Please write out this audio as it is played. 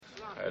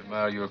I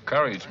admire your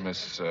courage,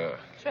 Miss...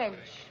 Trench.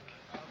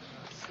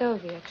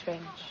 Sylvia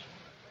Trench.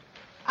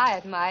 I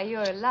admire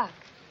your luck,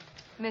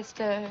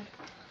 Mr.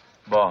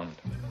 Bond.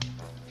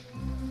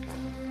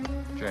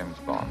 James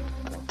Bond.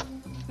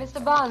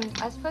 Mr. Bond,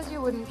 I suppose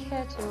you wouldn't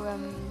care to,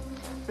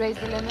 raise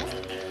the limit?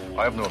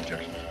 I have no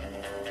objection.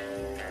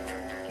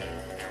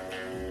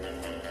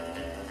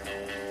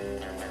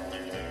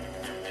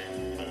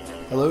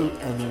 Hello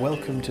and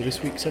welcome to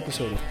this week's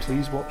episode of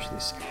Please Watch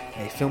This,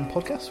 a film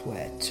podcast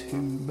where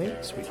two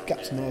mates with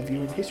gaps in their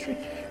viewing history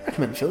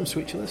recommend films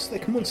to each other so they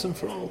can once and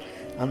for all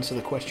answer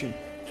the question,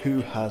 who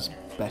has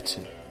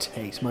better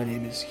taste? My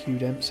name is Hugh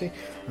Dempsey.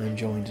 I'm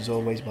joined as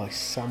always by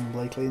Sam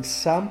Blakely. And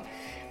Sam,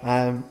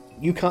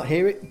 you can't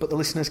hear it, but the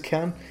listeners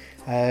can.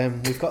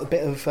 We've got a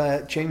bit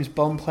of James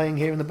Bond playing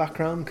here in the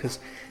background because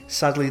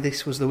sadly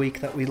this was the week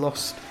that we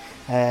lost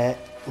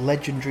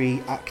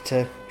legendary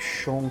actor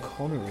Sean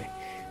Connery.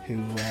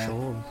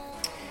 Sean.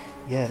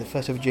 Yeah, the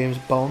first ever James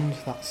Bond.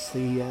 That's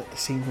the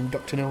scene from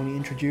Dr. No when he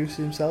introduces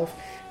himself.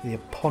 The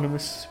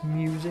eponymous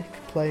music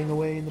playing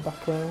away in the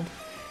background.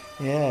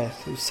 Yeah,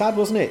 it was sad,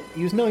 wasn't it?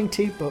 He was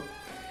 90, but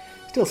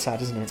still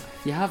sad, isn't it?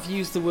 You have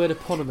used the word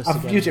eponymous I've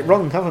again, used it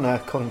wrong, haven't I,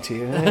 according to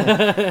you?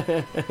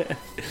 Yeah.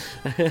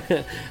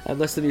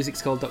 Unless the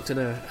music's called Dr.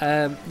 No.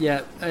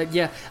 Yeah. I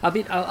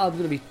mean, I'm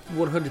going to be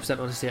 100%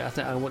 honest here. I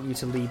think I want you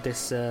to lead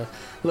this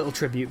little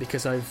tribute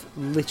because I've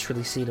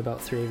literally seen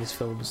about 3 of his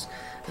films,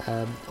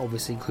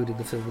 obviously including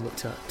the film we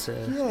looked at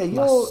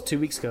last 2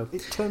 weeks ago.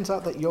 It turns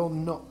out that you're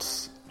not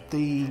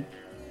the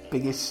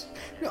biggest...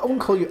 I wouldn't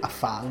call you a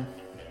fan,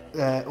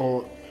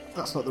 or...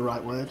 That's not the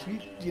right word.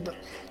 You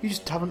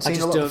just haven't seen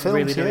a lot of films. I just don't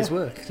really know his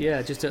work. Yeah,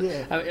 I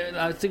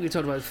think we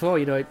talked about it before.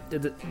 You know,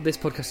 this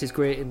podcast is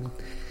great in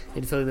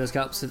filling those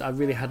gaps. And I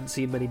really hadn't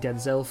seen many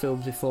Denzel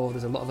films before.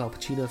 There's a lot of Al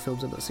Pacino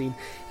films I've not seen,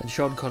 and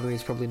Sean Connery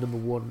is probably number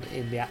one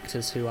in the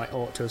actors who I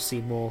ought to have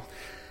seen more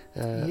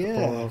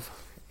of.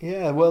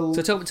 Yeah, well.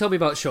 So tell me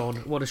about Sean.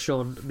 What does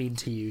Sean mean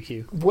to you,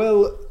 Hugh?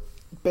 Well,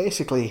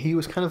 basically, he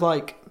was kind of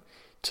like.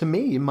 To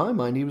me, in my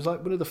mind, he was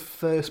like one of the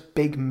first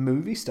big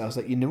movie stars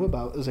that you knew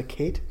about as a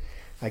kid,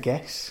 I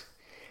guess.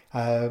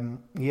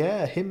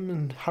 Yeah, him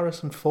and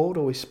Harrison Ford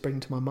always spring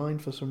to my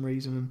mind for some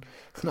reason,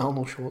 and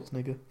Arnold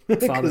Schwarzenegger.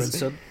 Father and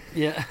son.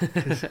 Yeah.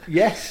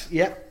 Yes,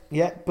 yeah.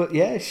 But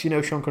yes, you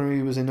know, Sean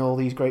Connery was in all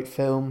these great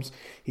films.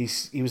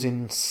 He was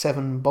in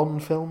 7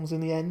 Bond films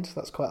in the end.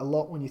 That's quite a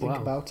lot when you think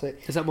about it.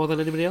 Is that more than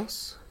anybody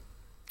else?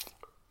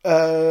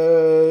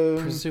 I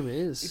presume it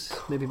is.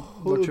 Maybe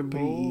Roger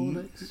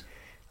Moore next?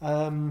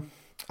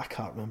 I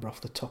can't remember off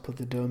the top of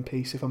the dome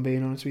piece, if I'm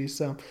being honest with you,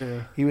 Sam.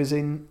 Yeah. He was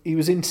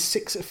in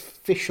 6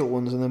 official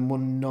ones and then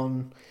 1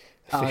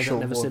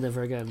 non-official Never Say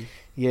Never Again.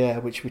 Yeah,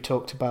 which we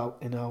talked about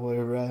in our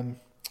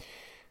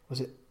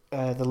was it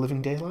The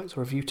Living Daylights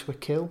or A View to a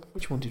Kill?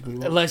 Which one did we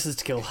watch? License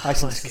to Kill.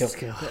 License to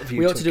Kill.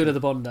 We ought to do another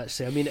Bond,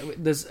 actually. I mean,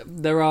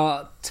 there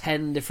are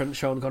 10 different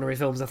Sean Connery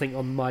films, I think,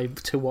 on my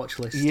to-watch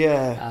list.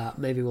 Yeah.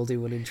 Maybe we'll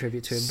do one in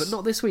tribute to him, but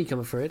not this week, I'm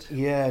afraid.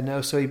 Yeah,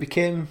 no. So he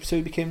became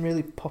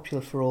really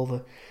popular for all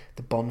the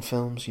Bond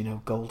films. You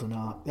know,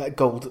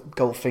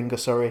 Goldfinger.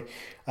 Sorry.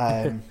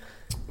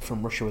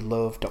 From Russia with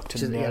Love,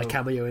 Dr. No. He had a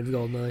cameo in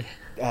Goldeneye.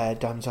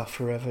 Diamonds Are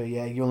Forever,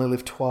 yeah. You Only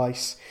Live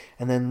Twice,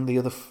 and then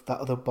that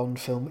other Bond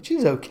film, which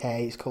is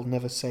okay. It's called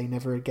Never Say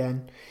Never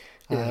Again.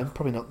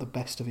 Probably not the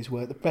best of his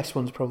work. The best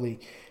one's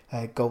probably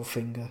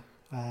Goldfinger,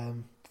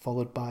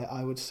 followed by,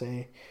 I would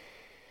say,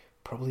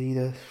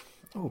 probably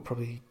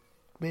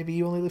maybe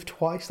You Only Live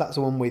Twice. That's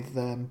the one with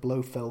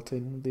Blofeld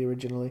in the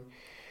originally.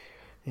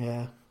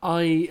 Yeah.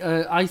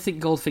 I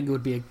think Goldfinger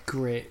would be a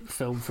great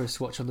film for us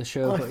to watch on the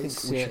show. But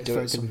it's very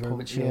good to very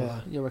much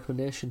your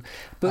recommendation.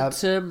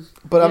 But I'm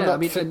not. I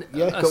mean,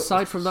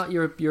 aside from that,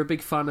 you're a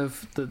big fan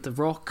of the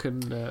Rock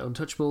and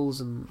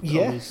Untouchables and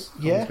all these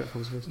great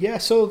films of his. Yeah.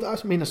 So I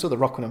saw the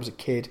Rock when I was a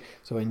kid,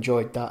 so I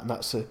enjoyed that, and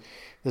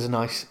there's a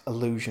nice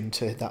allusion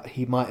to that.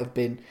 He might have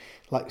been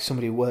like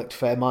somebody who worked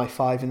for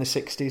MI5 in the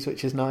 60s,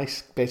 which is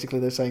nice. Basically,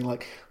 they're saying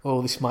like,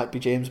 oh, this might be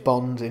James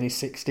Bond in his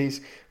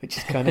 60s, which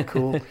is kind of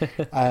cool.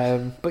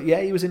 But yeah,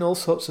 he was in all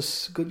sorts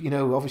of good, you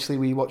know, obviously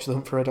we watched The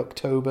Hunt for Red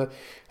October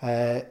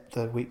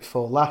the week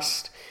before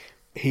last.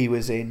 He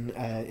was in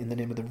The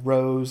Name of the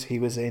Rose. He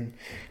was in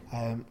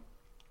The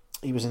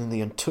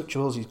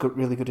Untouchables. He's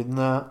really good in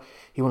that.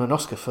 He won an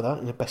Oscar for that,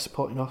 in the Best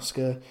Supporting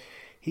Oscar.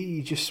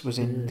 He just was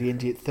in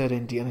the third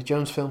Indiana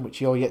Jones film, which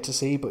you're yet to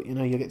see, but you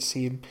know you'll get to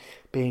see him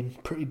being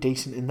pretty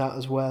decent in that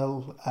as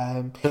well.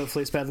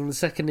 Hopefully, it's better than the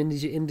second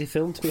indie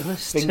film, to be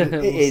honest. It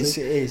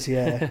is,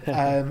 yeah.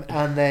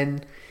 And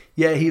then,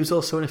 yeah, he was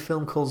also in a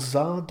film called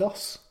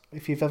Zardos.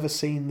 If you've ever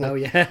seen the... Oh,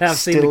 yeah, I've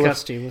seen the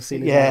costume. I've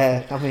seen it.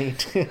 Yeah, I mean...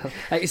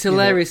 It's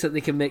hilarious that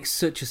they can make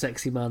such a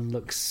sexy man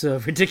look so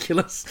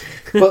ridiculous.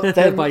 But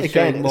then,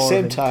 again, at the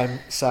same time,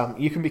 Sam,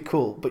 you can be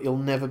cool, but you'll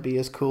never be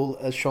as cool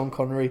as Sean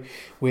Connery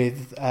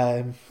with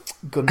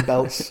gun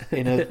belts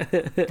in a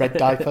red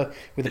diaper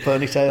with a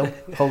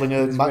ponytail, holding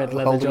a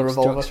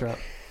revolver.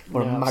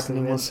 Or a Magnum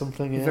absolutely. Or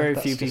something. Yeah, very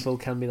few people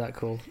can be that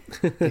cool.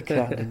 They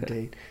can,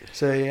 indeed.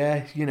 So,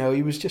 yeah, you know,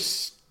 he was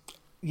just...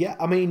 yeah,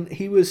 I mean,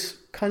 he was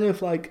kind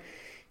of like,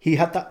 he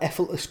had that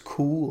effortless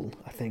cool,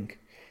 I think,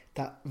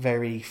 that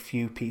very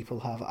few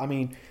people have. I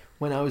mean,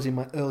 when I was in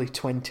my early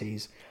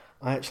 20s,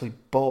 I actually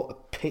bought a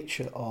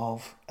picture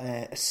of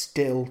a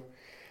still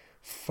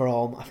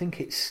from, I think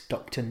it's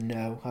Dr.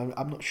 No.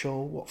 I'm not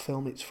sure what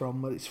film it's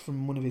from, but it's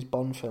from one of his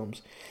Bond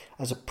films,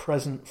 as a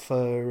present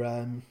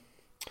for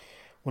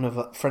one of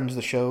our friends of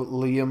the show,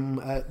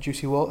 Liam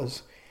Juicy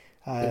Waters.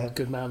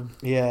 Good man.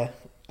 Yeah,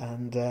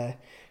 and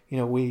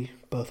we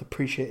both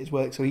appreciate his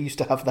work. So he used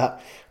to have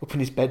that up in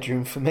his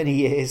bedroom for many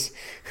years.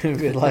 We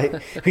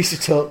used to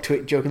talk to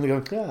it jokingly,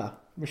 going,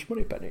 Miss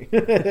Moneypenny,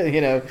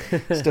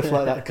 stuff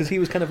like that. Because he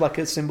was kind of like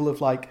a symbol of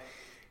like,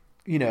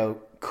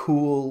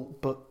 cool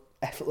but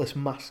effortless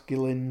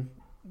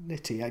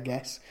masculinity, I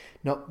guess.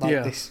 Not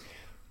like this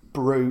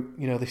brute,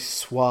 this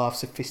suave,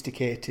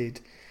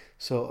 sophisticated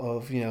sort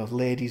of,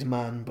 ladies'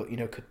 man, but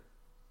could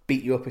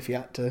beat you up if you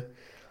had to.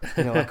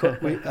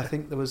 I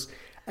think there was.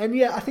 And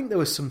yeah, I think there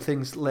was some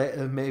things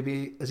later,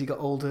 maybe as he got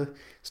older,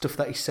 stuff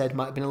that he said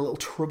might have been a little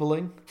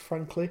troubling,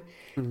 frankly.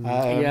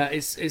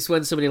 It's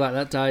when somebody like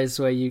that dies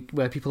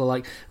where people are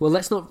like, well,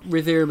 let's not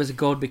revere him as a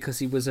god because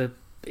he was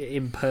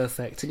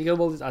imperfect, and you go,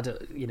 well, I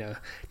don't,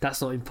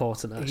 that's not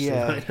important. Actually,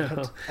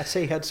 yeah, I'd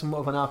say he had somewhat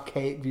of an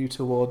archaic view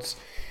towards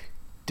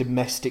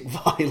domestic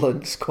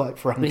violence, quite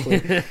frankly.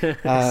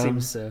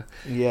 Seems so.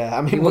 Yeah,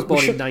 I mean, he was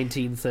born in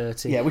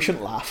 1930. Yeah, we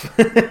shouldn't laugh.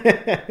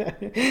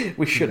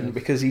 We shouldn't,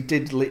 because he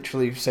did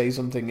literally say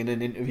something in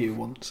an interview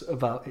once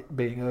about it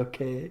being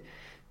okay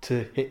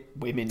to hit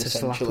women, to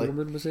essentially. slap a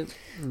woman, was it?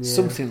 Yeah.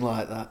 Something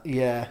like that,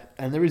 yeah.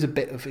 And there is a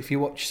bit of, if you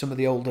watch some of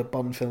the older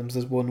Bond films,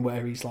 there's one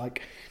where he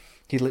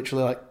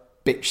literally like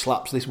bitch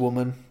slaps this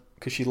woman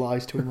because she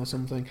lies to him or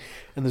something.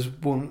 And there's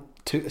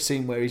a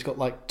scene where he's got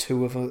like two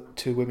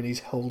women, he's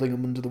holding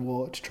them under the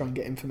water to try and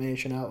get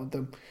information out of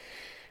them.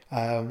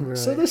 Right.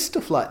 So there's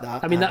stuff like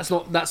that. I mean, that's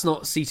not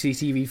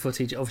CCTV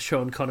footage of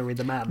Sean Connery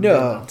the man.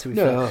 No, to be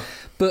fair.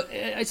 But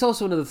it's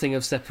also another thing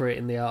of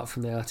separating the art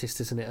from the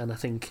artist, isn't it? And I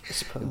think, I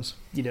suppose,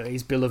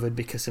 he's beloved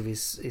because of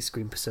his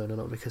screen persona,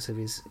 not because of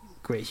his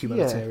great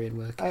humanitarian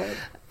work. as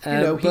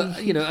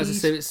I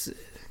say, it's.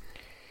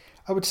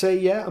 I would say,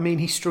 yeah. I mean,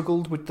 he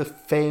struggled with the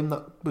fame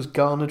that was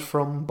garnered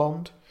from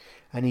Bond,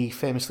 and he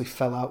famously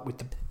fell out with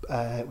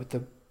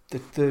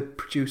the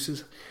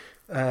producers,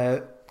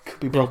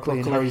 Cubby Broccoli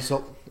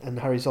and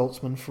Harry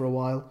Zaltzman for a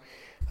while.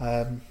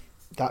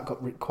 That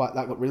got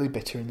really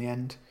bitter in the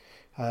end.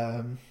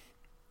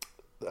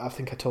 I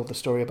think I told the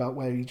story about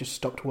where he just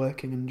stopped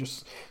working and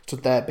just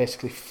stood there,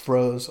 basically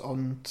froze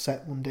on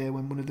set one day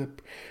when one of the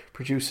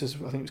producers,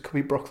 I think it was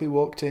Cubby Broccoli,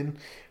 walked in.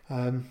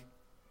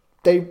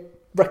 They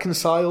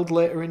reconciled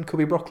later in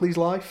Cubby Broccoli's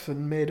life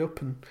and made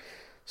up and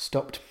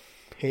stopped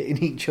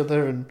hating each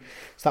other, and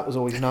so that was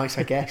always nice,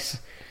 I guess.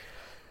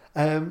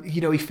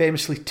 He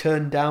famously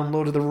turned down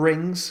Lord of the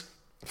Rings,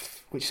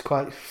 which is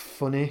quite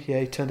funny.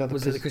 Yeah, he turned down.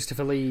 Was it the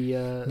Christopher Lee?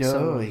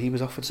 No, he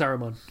was offered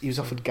Saruman. He was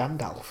offered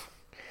Gandalf.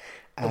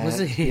 Was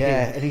he?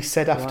 Yeah, and he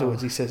said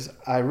afterwards, Wow. He said,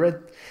 I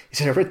read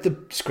the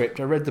script,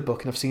 I read the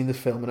book, and I've seen the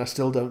film, and I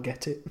still don't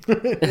get it.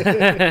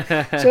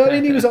 So, I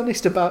mean, he was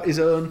honest about his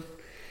own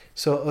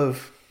sort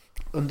of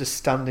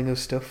understanding of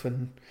stuff,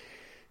 and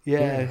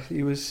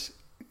he was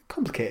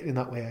complicated in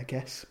that way, I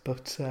guess.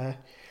 But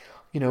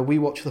we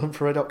watched The Hunt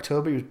for Red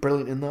October. He was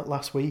brilliant in that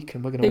last week,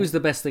 and It was the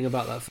best thing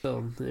about that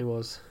film. It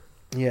was.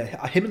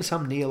 Yeah, him and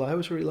Sam Neill. I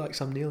always really liked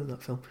Sam Neill in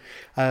that film.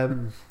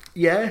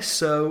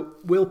 So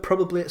we'll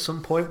probably at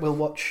some point we'll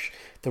watch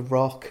The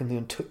Rock and The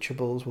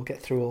Untouchables. We'll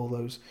get through all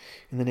those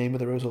In the Name of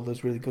the Rose, all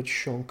those really good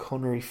Sean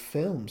Connery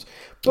films.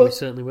 But we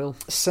certainly will.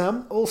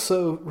 Sam,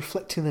 also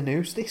reflecting the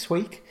news this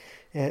week,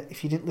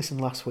 if you didn't listen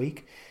last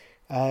week,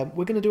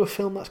 we're going to do a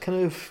film that's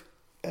kind of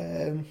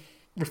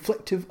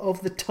reflective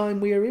of the time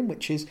we are in,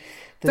 which is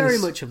very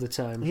much of the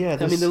time. Yeah,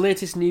 I mean, the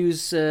latest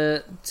news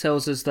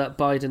tells us that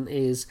Biden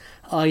is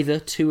either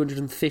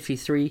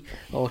 253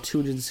 or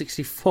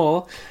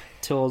 264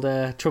 to old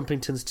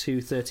Trumpington's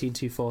 213,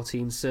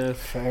 214. So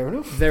fair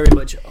enough. Very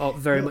much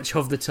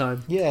of the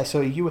time. Yeah,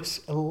 so a US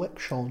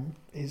election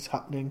is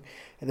happening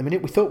at the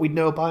minute. We thought we'd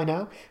know by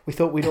now. We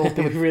thought we'd all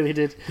be. We really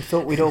did. We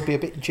thought we'd all be a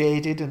bit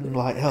jaded and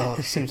like,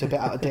 this seems a bit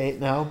out of date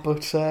now.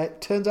 But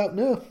it turns out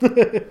no.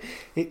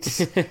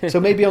 It's so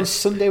maybe on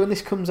Sunday when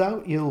this comes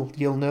out, you'll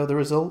know the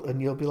result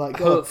and you'll be like,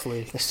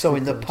 hopefully they're so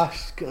in the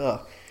past.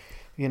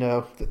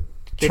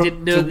 They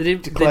didn't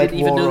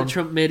even know that on...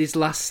 Trump made his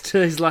last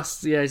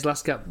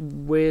gap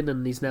win,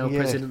 and he's now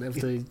president of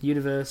the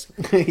universe.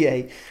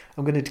 Yeah,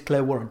 I'm going to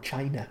declare war on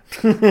China.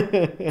 I'm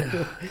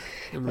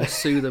going to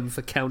sue them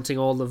for counting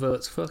all the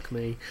votes. Fuck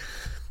me.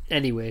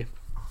 Anyway,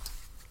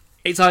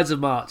 it's Ides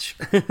of March.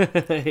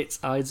 It's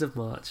Ides of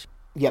March.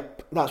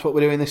 Yep, that's what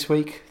we're doing this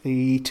week.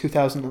 The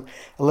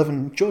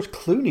 2011 George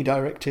Clooney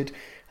directed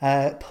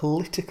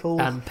political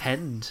and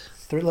penned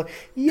thriller.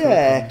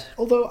 Yeah,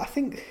 although I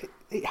think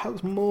it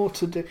has more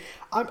to do.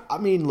 I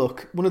mean,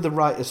 look, one of the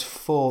writers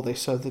for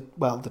this, the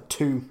other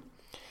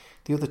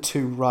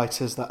two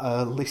writers that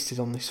are listed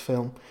on this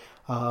film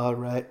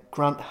are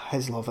Grant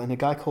Heslov and a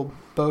guy called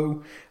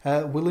Bo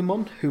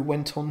Willimon, who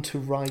went on to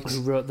write...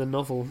 Who wrote the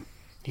novel.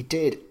 He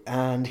did,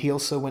 and he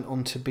also went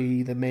on to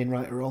be the main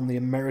writer on the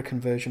American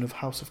version of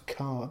House of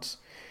Cards.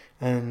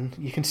 And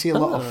you can see a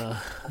lot of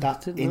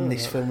that in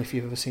this film if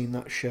you've ever seen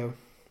that show.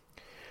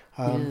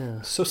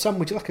 So, Sam,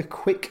 would you like a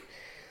quick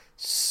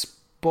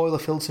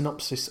spoiler-filled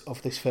synopsis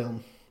of this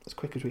film? As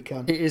quick as we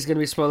can. It is going to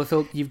be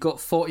spoiler-filled. You've got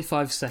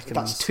 45 seconds.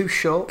 That's too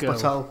short,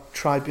 but I'll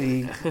try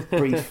be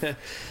brief.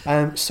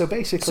 So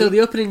basically... So the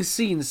opening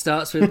scene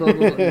starts with...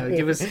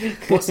 give us...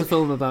 What's the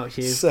film about,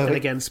 Hugh? So, and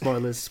again,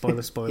 spoilers.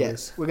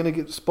 Yes, we're going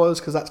to give spoilers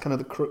because that's kind of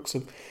the crux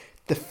of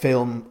the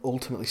film,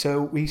 ultimately.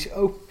 So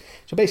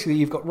basically,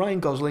 you've got Ryan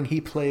Gosling. He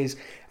plays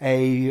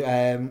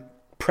a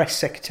press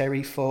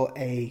secretary for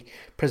a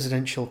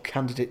presidential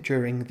candidate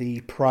during the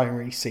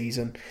primary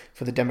season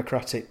for the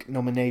Democratic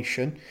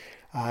nomination.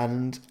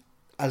 And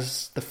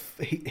as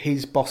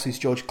his boss is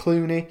George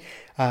Clooney,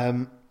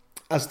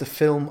 as the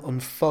film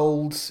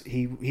unfolds,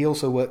 he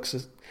also works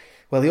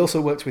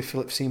with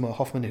Philip Seymour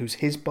Hoffman, who's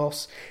his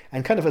boss.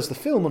 And kind of as the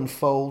film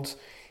unfolds,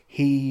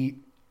 he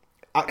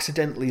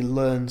accidentally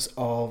learns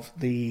of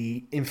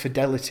the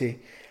infidelity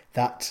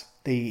that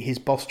his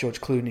boss George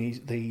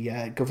Clooney,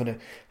 the governor,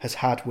 has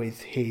had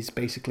with his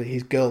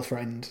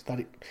girlfriend.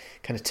 That it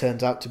kind of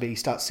turns out to be. He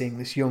starts seeing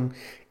this young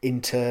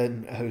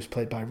intern who's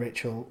played by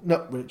Rachel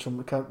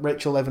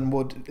Evan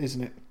Wood,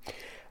 isn't it?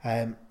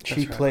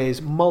 She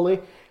plays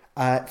Molly.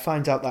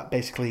 Finds out that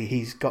basically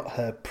he's got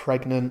her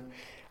pregnant.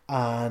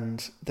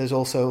 And there's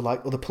also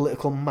like other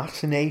political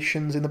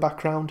machinations in the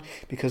background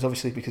because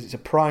it's a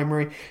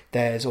primary.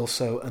 There's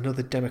also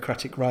another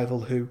Democratic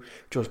rival who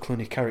George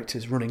Clooney character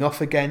is running off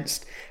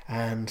against,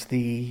 and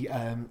the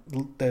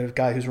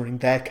guy who's running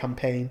their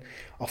campaign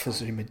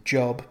offers him a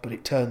job, but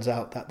it turns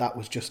out that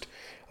was just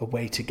a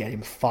way to get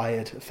him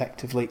fired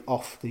effectively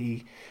off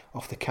the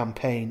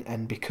campaign.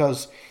 And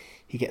because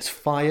he gets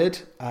fired,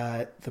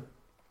 the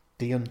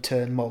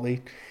intern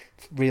Molly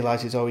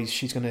realizes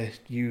he's going to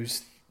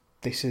use.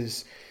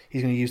 He's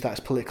going to use that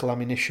as political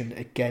ammunition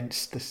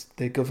against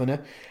the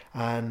governor,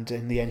 and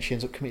in the end, she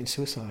ends up committing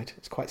suicide.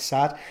 It's quite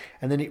sad,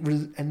 and then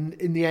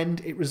in the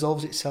end, it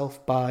resolves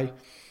itself by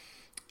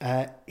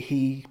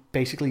he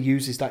basically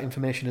uses that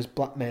information as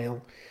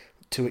blackmail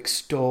to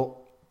extort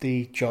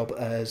the job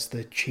as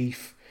the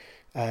chief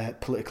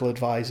political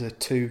advisor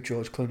to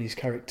George Clooney's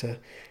character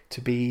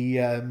to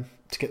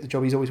get the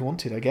job he's always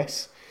wanted, I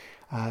guess.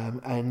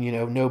 And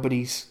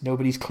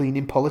nobody's clean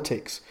in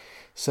politics.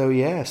 So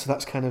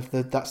that's kind of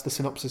the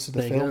synopsis of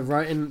the film.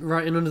 Right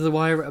in under the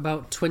wire at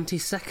about 20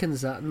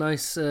 seconds. That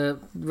nice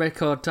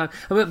record time.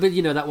 But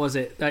that was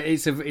it.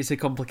 It's a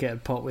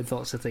complicated pot with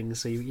lots of things.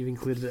 So you've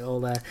included it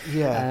all there.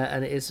 Yeah,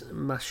 and it is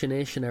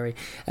machinationary.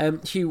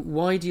 Hugh,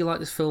 why do you like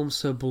this film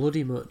so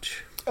bloody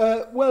much?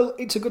 Well,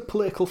 it's a good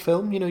political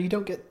film. You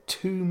don't get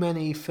too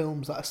many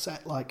films that are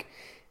set like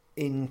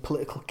in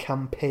political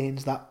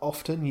campaigns that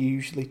often. You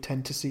usually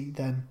tend to see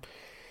them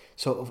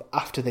sort of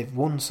after they've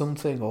won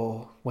something,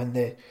 or when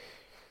they're,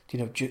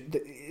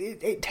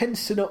 it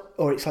tends to not,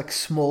 or it's like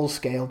small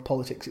scale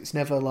politics. It's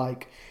never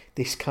like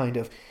this kind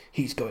of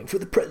he's going for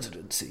the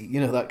presidency,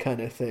 that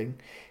kind of thing.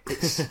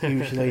 It's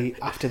usually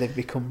after they've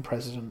become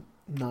president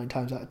 9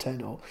 times out of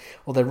 10, or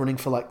they're running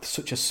for like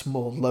such a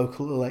small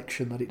local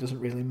election that it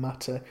doesn't really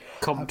matter.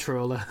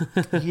 Comptroller.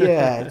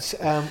 Yeah,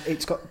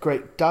 it's got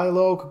great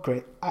dialogue,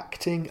 great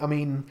acting. I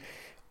mean,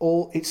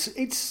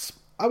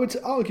 I would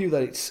argue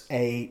that it's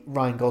a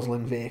Ryan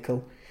Gosling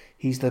vehicle.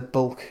 He's the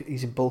bulk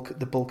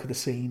of the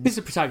scene. He's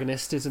the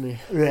protagonist, isn't he?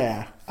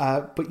 Yeah,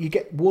 but you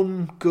get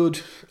one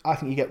good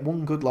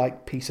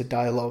like piece of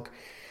dialogue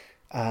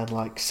and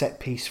like set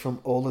piece from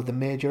all of the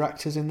major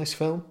actors in this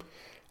film.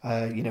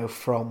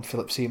 From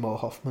Philip Seymour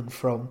Hoffman,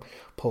 from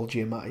Paul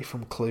Giamatti,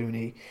 from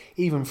Clooney,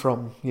 even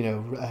from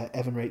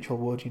Evan Rachel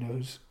Wood,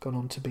 who's gone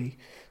on to be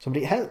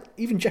somebody. Hell,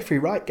 even Jeffrey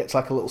Wright gets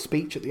like a little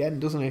speech at the end,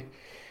 doesn't he?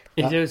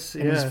 He does.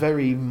 Yeah. He's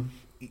very.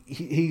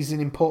 He's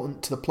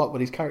important to the plot, but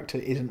his character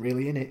isn't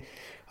really in it.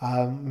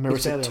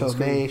 Marissa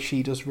Tomei,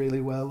 she does really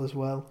well as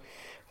well.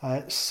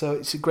 So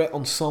it's a great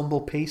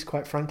ensemble piece,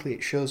 quite frankly.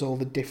 It shows all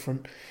the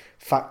different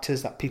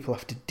factors that people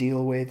have to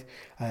deal with.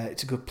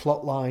 It's a good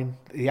plot line.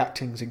 The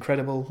acting's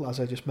incredible,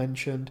 as I just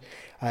mentioned.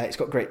 It's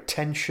got great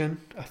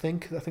tension, I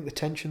think. I think the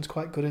tension's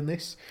quite good in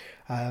this.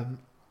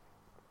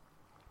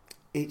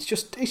 It's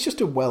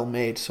just a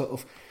well-made sort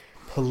of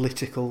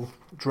political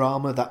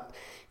drama that,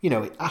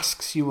 it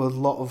asks you a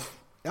lot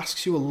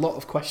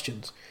of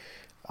questions.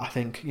 I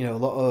think, a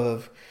lot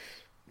of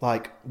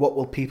like, what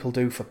will people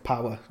do for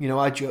power?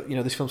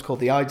 This film's called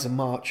The Ides of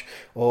March,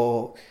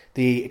 or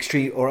the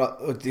extreme, or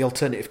the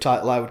alternative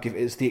title I would give it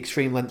is The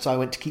Extreme Lengths I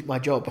Went to Keep My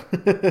Job.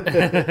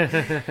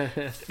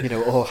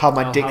 Or how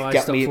my dick how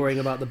got I me. worrying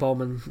about the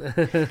bomb and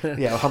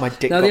or how my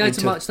dick. Now got The Ides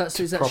of me March.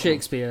 Is that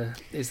Shakespeare?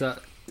 Is that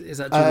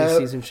Julius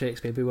Caesar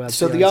Shakespeare? Beware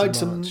so the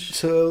Ides of March.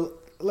 So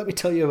let me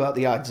tell you about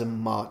The Ides of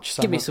March.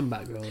 Give me some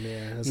background,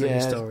 as a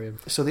historian.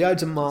 So The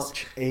Ides of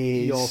March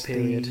is your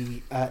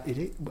period.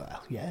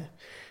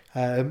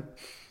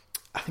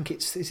 I think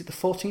is it the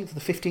 14th or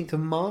the 15th of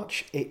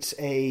March? It's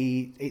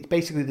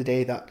basically the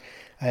day that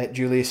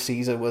Julius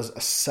Caesar was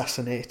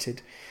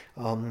assassinated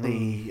on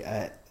the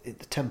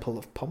Temple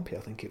of Pompey, I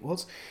think it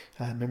was.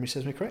 Memory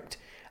serves me correct.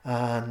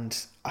 And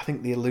I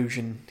think the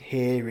allusion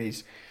here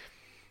is,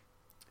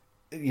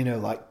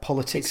 like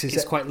politics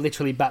it's quite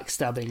literally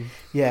backstabbing.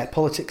 Yeah,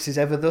 politics is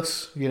ever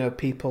thus.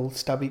 People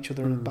stab each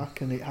other in the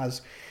back, and it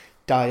has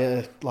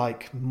dire,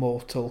 like,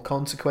 mortal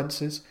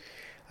consequences.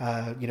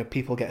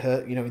 People get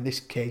hurt. In this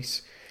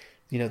case,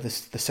 the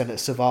Senate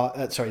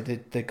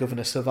the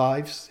governor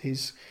survives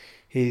his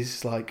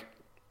like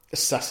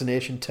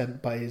assassination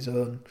attempt by his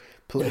own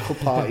political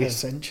party,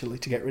 essentially,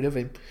 to get rid of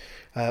him,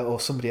 or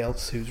somebody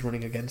else who's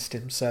running against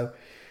him. So,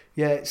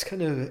 yeah, it's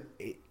kind of.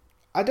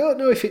 I don't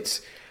know if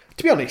it's.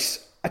 To be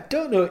honest, I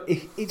don't know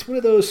if it's one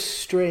of those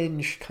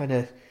strange kind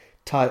of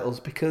titles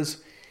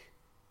because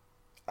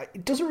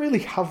it doesn't really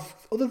have,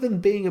 other than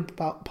being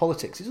about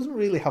politics, it doesn't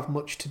really have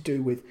much to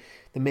do with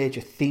the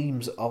major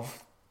themes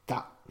of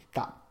that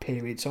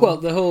period. So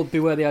the whole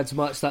Beware the Ides of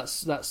March,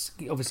 that's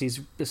obviously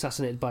he's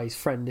assassinated by his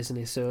friend, isn't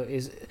he? So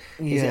is it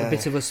a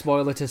bit of a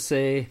spoiler to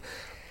say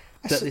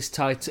that this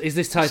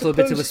title a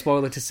bit of a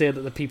spoiler to say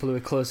that the people who are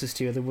closest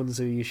to you are the ones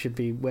who you should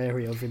be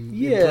wary of in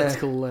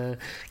political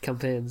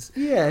campaigns?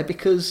 Yeah,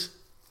 because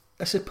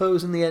I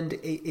suppose in the end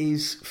it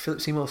is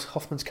Philip Seymour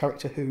Hoffman's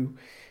character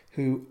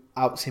who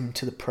outs him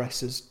to the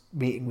press as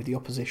meeting with the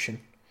opposition.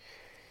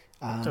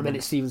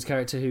 It's Stephen's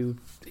character who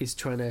is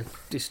trying to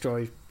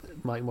destroy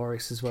Mike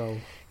Morris as well.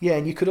 Yeah,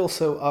 and you could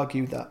also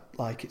argue that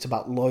it's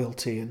about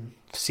loyalty, and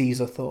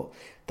Caesar thought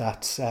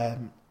that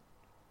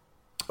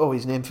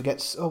his name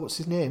forgets. Oh, what's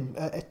his name?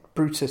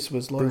 Brutus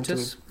was loyal to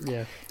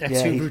him. Yeah.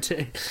 Brute.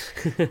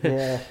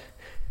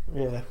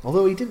 Yeah.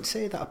 Although he didn't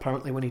say that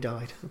apparently when he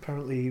died.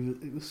 Apparently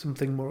it was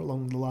something more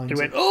along the lines. He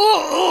went,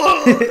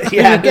 oh!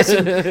 Yeah, I'm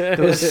guessing there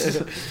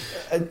was.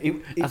 I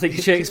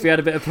think Shakespeare had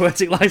a bit of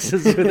poetic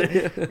license with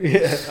it.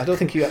 Yeah, I don't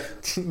think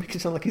make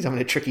it sound like he's having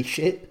a tricky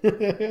shit. No,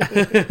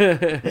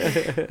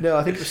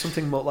 I think it was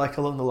something more like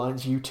along the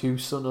lines "U2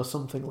 son" or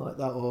something like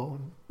that, or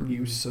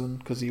 "U's son,"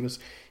 because he was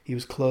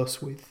close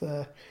with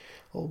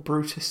old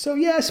Brutus. So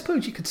yeah, I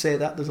suppose you could say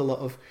that. There's a lot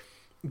of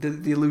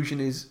the illusion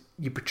is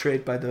you're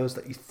betrayed by those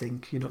that you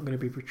think you're not going to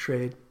be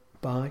betrayed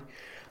by.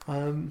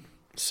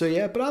 So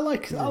yeah, but I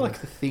like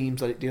the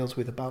themes that it deals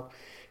with about,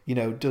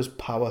 does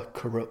power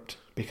corrupt?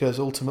 Because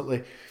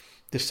ultimately,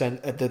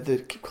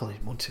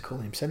 want to call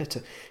him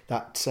senator,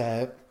 that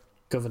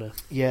governor.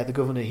 Yeah, the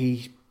governor.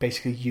 He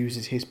basically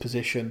uses his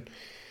position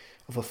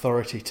of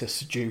authority to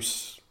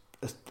seduce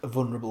a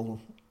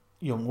vulnerable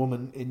young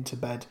woman into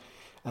bed.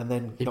 And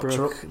then he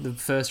broke the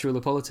first rule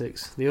of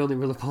politics, the only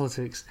rule of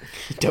politics.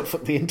 Don't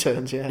fuck the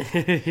interns, yeah.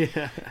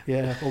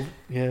 Yeah.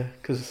 Yeah,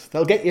 because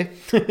they'll get you.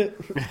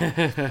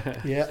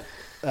 Yeah.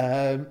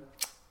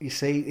 You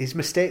see, his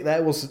mistake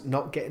there was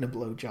not getting a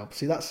blowjob.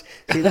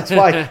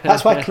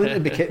 That's why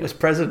Clinton was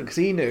president, because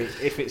he knew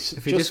if you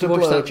just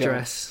wash that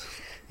dress.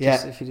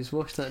 Yeah. If you just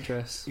wash that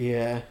dress.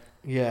 Yeah.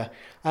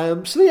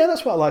 So yeah,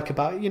 that's what I like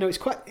about it. It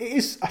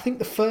is. I think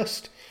the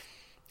first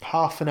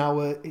half an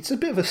hour, it's a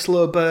bit of a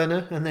slow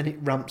burner, and then it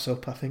ramps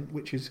up, I think,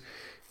 it's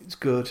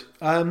good.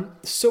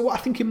 So what I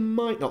think you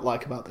might not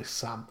like about this,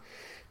 Sam,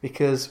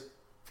 because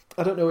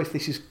I don't know if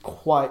this is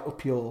quite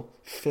up your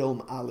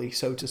film alley,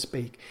 so to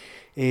speak,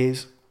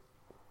 is,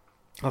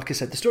 like I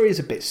said, the story is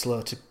a bit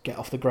slow to get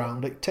off the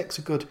ground. It takes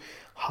a good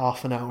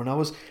half an hour, and I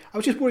was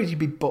just worried you'd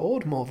be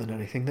bored more than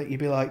anything, that you'd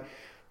be like,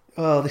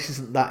 oh, this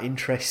isn't that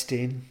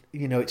interesting,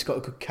 it's got a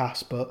good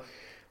cast, but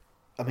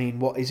I mean,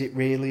 what is it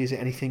really?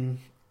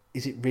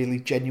 Is it really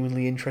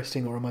genuinely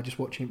interesting, or am I just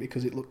watching it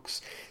because it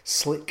looks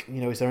slick?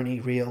 Is there any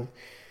real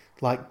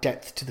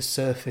depth to the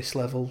surface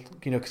level?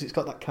 Because it's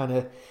got that kind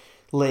of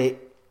early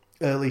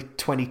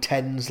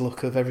 2010s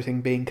look of everything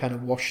being kind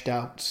of washed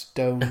out,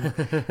 stone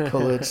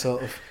coloured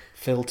sort of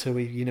filter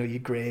with your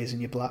greys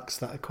and your blacks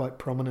that are quite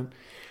prominent.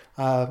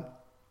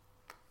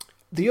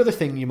 The other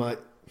thing you might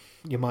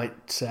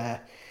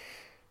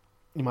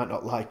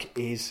not like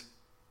is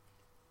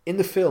in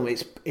the film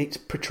it's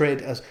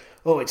portrayed as,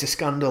 oh, it's a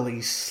scandal,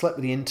 he's slept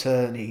with the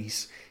intern,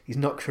 he's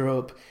knocked her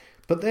up.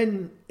 But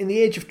then, in the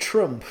age of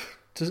Trump,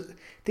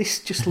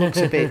 this just looks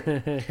a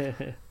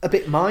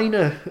bit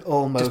minor,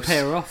 almost. Just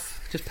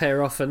pay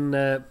her off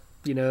and,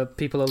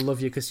 people will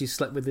love you because you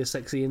slept with this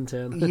sexy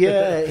intern.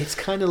 Yeah, it's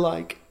kind of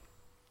like,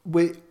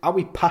 are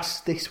we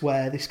past this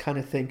where this kind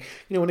of thing,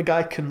 when a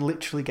guy can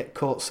literally get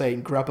caught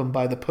saying, grab him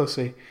by the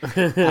pussy,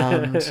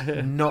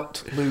 and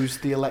not lose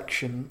the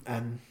election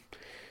and,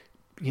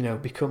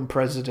 become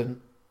president.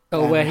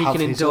 Oh, where he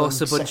can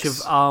endorse a bunch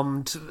of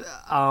armed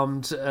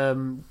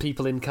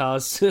people in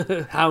cars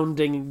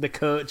hounding the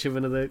coach of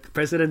another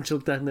presidential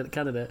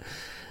candidate.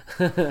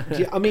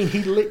 Yeah, I mean,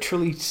 he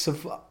literally,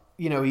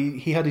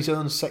 he had his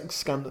own sex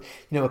scandal.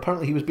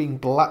 Apparently he was being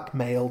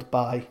blackmailed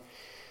by,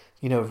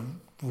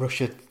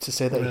 Russia to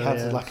say that he had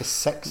a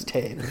sex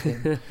tape with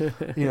him.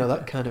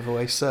 That kind of a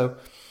way. So,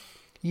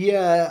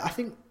 Yeah, I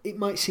think it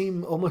might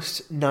seem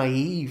almost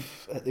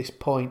naive at this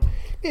point.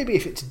 Maybe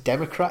if it's a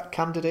Democrat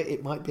candidate,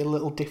 it might be a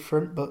little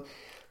different, but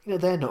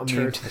they're not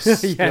immune to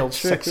the old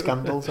sex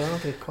scandals, are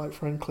they? Quite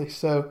frankly,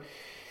 so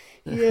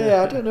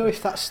yeah, I don't know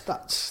if that's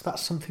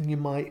something you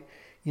might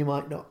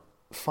not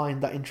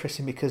find that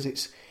interesting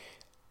because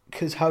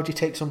how do you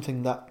take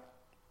something that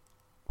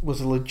was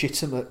a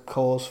legitimate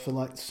cause for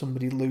like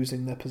somebody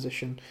losing their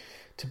position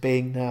to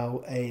being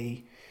now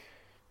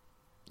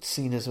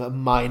seen as a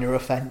minor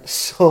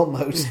offence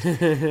almost?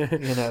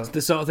 It's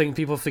the sort of thing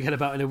people forget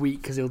about in a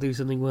week because he'll do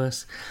something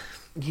worse.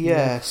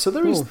 Yeah, so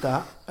there is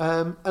that.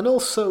 And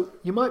also,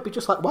 you might be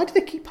just like, why do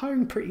they keep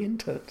hiring pretty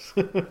interns?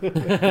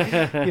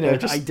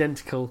 Just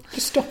identical.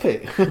 Just stop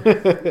it.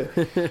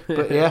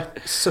 But yeah,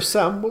 so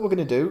Sam, what we're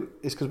going to do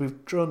is, because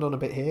we've droned on a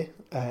bit here,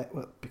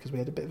 because we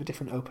had a bit of a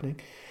different opening,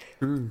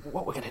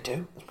 what we're going to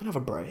do is we're going to have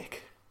a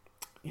break.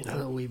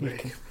 A wee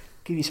break.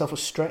 Give yourself a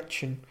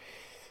stretch and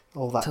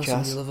all that Tell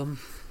jazz. You love them.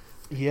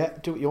 Yeah,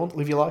 do what you want,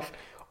 live your life.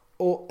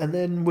 And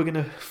then we're going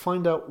to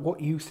find out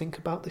what you think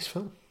about this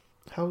film.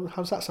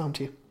 How's that sound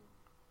to you?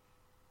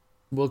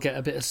 We'll get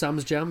a bit of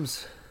Sam's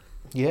Jams.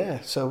 Yeah,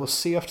 so we'll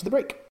see you after the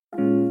break.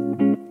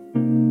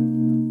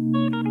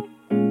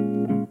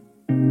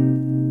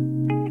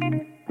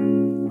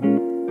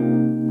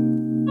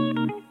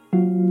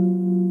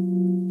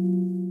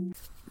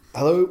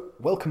 Hello,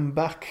 welcome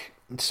back.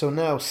 So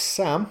now,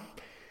 Sam,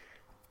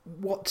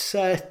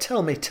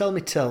 tell me.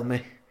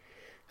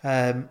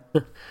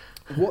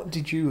 What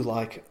did you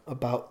like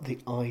about the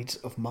Ides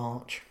of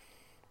March?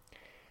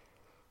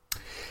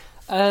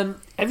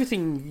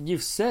 Everything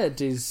you've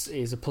said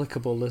is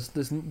applicable.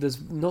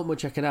 There's not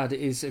much I can add. It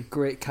is a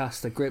great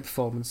cast, great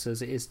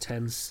performances. It is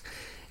tense.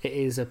 It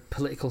is a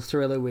political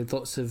thriller with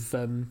lots of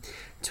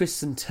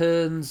twists and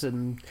turns,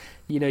 and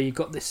you've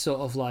got this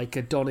sort of like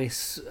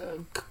Adonis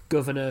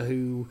governor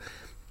who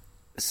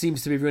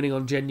seems to be running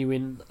on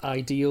genuine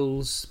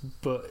ideals,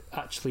 but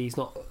actually he's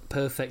not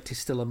perfect. He's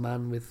still a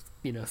man with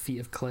feet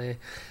of clay,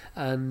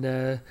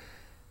 and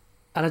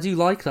I do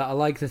like that. I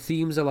like the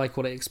themes. I like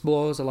what it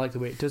explores. I like the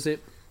way it does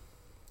it.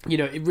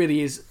 It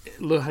really is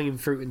low-hanging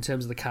fruit in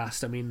terms of the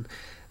cast. I mean,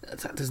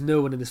 there's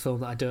no one in this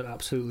film that I don't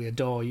absolutely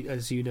adore.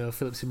 As you know,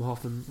 Philip Seymour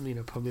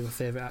Hoffman, probably my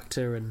favourite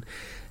actor, and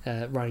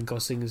Ryan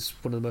Gosling is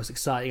one of the most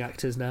exciting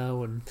actors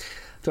now, and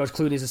George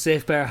Clooney is a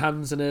safe pair of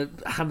hands and a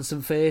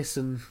handsome face,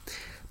 and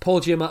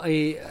Paul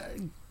Giamatti,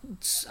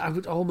 I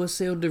would almost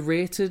say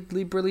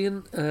underratedly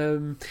brilliant.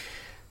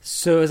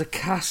 So as a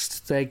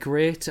cast, they're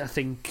great. I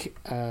think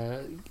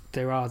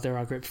there are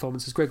great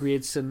performances. Gregory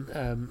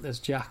Edson as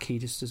Jack, he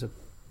just does a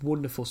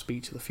wonderful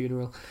speech at the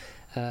funeral.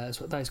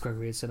 That is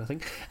Gregory Edson, I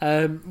think.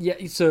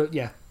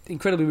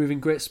 Incredibly moving,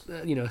 great,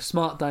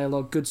 smart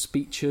dialogue, good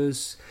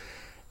speeches.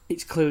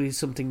 It's clearly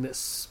something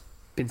that's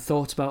been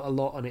thought about a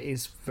lot, and it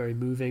is very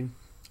moving.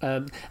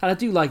 And I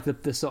do like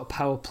the sort of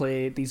power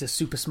play. These are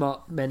super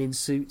smart men in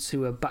suits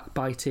who are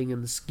backbiting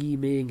and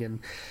scheming, and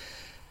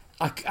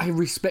I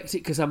respect it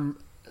because I'm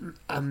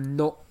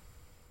not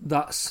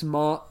that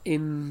smart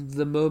in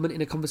the moment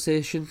in a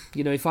conversation.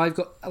 If I've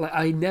got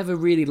I never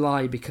really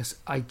lie because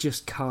I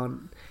just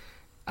can't.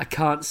 I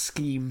can't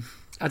scheme.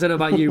 I don't know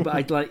about you,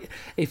 but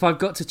if I've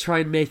got to try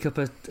and make up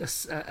a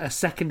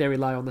secondary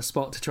lie on the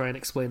spot to try and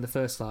explain the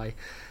first lie,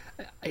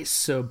 it's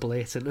so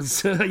blatant and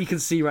so you can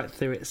see right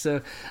through it.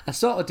 So I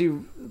sort of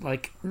do I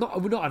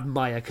would not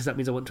admire because that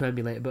means I want to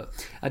emulate it, but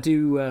I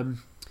do.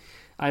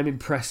 I'm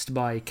impressed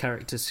by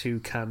characters who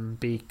can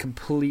be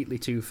completely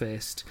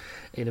two-faced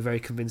in a very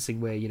convincing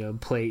way, and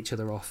play each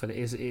other off, and it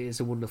is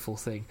a wonderful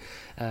thing.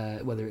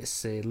 Whether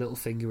it's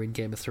Littlefinger in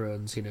Game of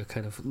Thrones,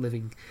 kind of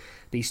living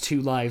these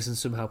two lives and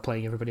somehow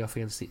playing everybody off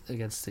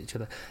against each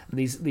other, and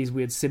these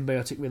weird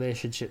symbiotic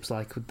relationships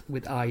like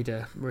with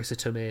Ida, Marissa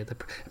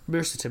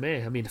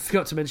Tomei. I mean, I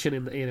forgot to mention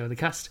in the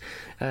cast,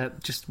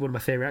 just one of my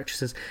favourite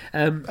actresses.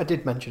 I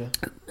did mention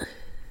her.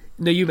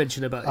 No, you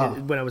mentioned about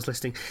it when I was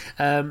listening.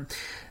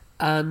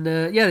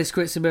 This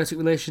great symbiotic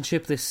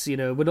relationship. This,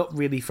 we're not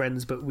really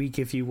friends, but we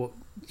give you what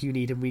you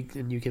need,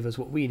 and you give us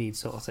what we need,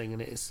 sort of thing.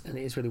 And it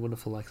is really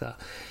wonderful like that.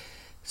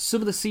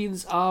 Some of the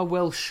scenes are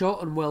well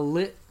shot and well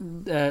lit.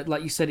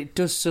 Like you said, it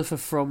does suffer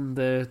from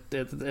the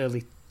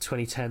early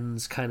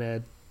 2010s kind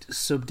of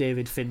sub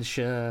David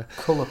Fincher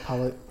colour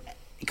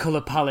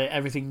palette.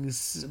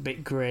 Everything's a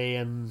bit grey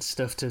and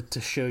stuff to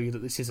show you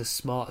that this is a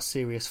smart,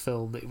 serious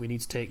film that we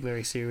need to take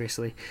very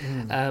seriously.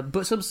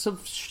 But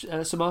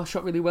some are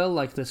shot really well,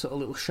 like the sort of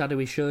little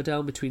shadowy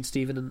showdown between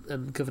Stephen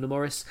and Governor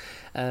Morris.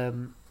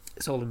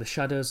 It's all in the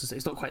shadows.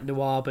 It's not quite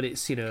noir, but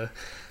it's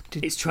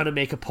it's trying to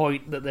make a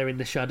point that they're in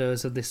the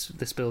shadows of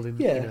this building.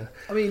 Yeah,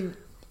 I mean,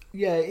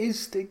 yeah, it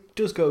is. It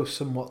does go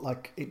somewhat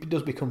it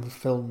does become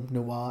film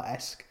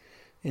noir-esque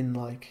in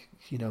like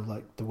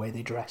the way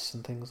they dress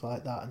and things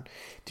like that. And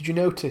did you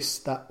notice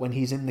that when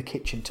he's in the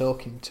kitchen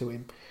talking to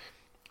him,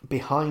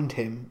 behind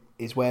him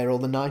is where all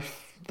the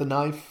knife the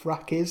knife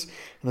rack is, and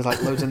there's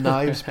like loads of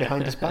knives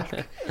behind his back,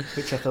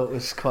 which I thought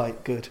was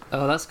quite good.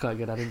 Oh, that's quite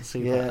good. I didn't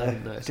see that. I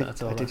didn't notice that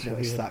at all. I did actually.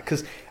 notice that,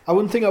 because I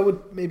wouldn't think I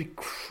would maybe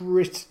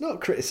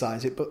not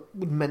criticise it, but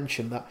would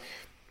mention that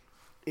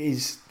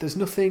there's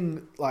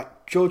nothing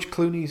like George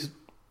Clooney's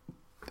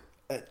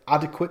an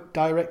adequate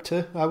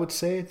director, I would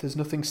say. There's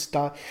nothing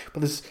but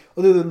there's,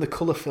 other than the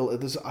colour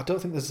filter, I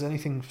don't think there's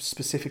anything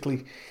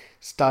specifically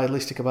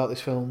stylistic about this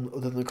film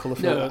other than the colour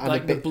filter and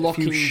like the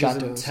blocking a few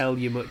shadows. doesn't tell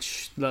you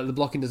much. Like, the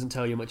blocking doesn't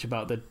tell you much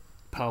about the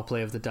power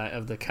play of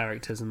the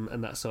characters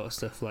and that sort of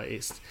stuff. Like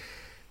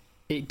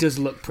it does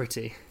look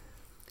pretty.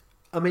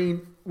 I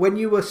mean, when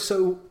you were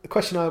the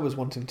question I was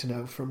wanting to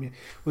know from you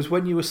was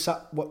when you were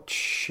sat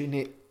watching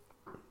it,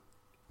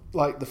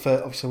 like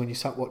obviously when you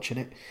sat watching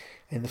it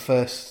in the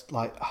first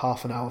like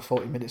half an hour,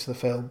 40 minutes of the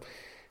film,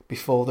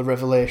 before the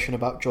revelation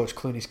about George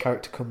Clooney's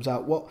character comes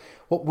out, what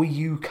were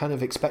you kind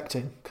of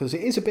expecting? Because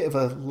it is a bit of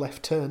a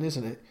left turn,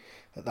 isn't it,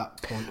 at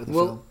that point of the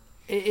film?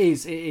 It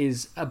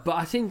is. But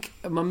I think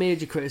my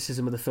major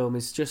criticism of the film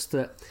is just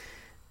that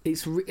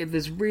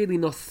there's really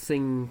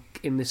nothing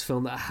in this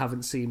film that I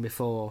haven't seen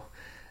before.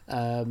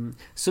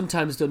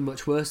 Sometimes done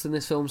much worse than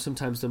this film,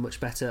 sometimes done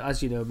much better.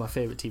 As you know, my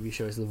favourite TV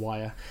show is The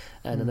Wire,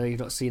 and I know you've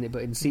not seen it,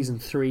 but in season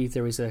 3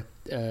 there is a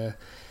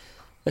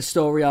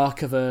story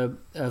arc of a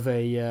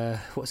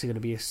what's he going to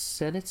be, a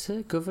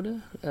senator,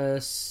 governor?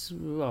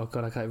 Oh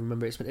god, I can't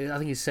remember. I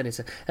think he's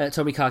senator.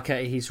 Tommy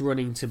Carcetti. He's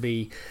running to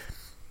be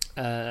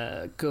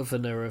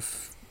governor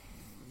of.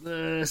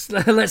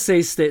 Let's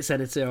say state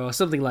senator or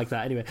something like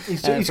that. Anyway,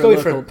 he's going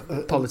for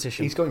a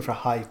politician. He's going for a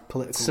high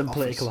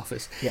political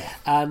office. Yeah,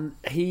 and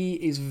he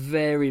is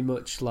very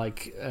much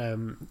like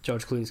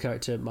George Clooney's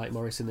character Mike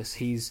Morris in this.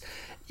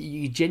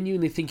 You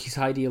genuinely think he's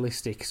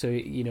idealistic. So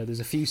there's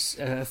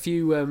a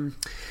few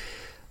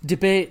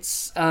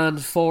debates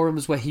and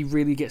forums where he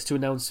really gets to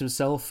announce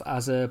himself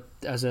as a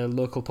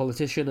local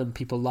politician, and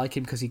people like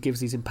him because he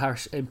gives these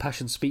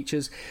impassioned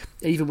speeches.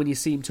 Even when you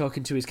see him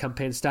talking to his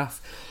campaign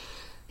staff,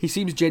 he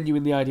seems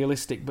genuinely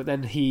idealistic, but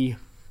then he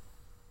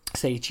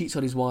cheats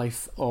on his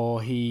wife,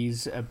 or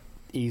he's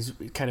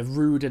kind of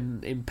rude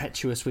and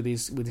impetuous with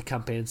his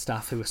campaign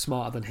staff who are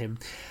smarter than him.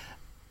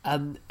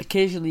 And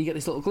occasionally you get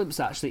this little glimpse.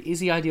 Actually, is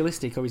he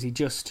idealistic, or is he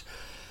just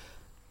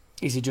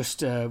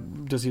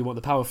does he want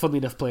the power? Funnily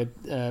enough, played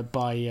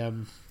by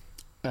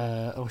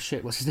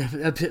what's his name?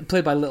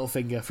 Played by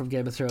Littlefinger from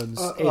Game of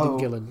Thrones, Aidan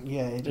Gillen.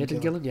 Yeah, Aidan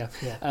Gillen. Yeah.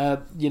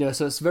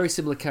 So it's a very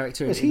similar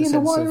character. Is he in The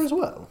Wire as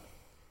well?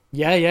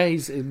 Yeah,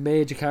 he's a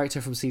major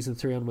character from season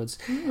 3 onwards.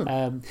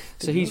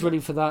 So he's running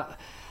for that,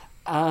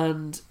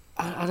 and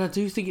I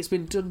do think it's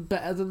been done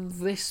better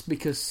than this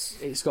because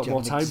it's got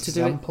more time to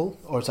do it.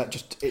 Or is that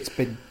just it's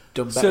been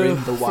done better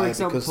in The Wire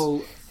because,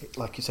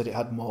 like you said, it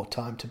had more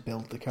time to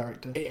build the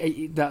character?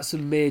 That's a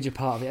major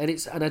part of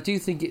it, and I do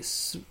think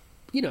it's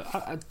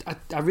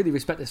I really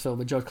respect this film,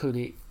 and George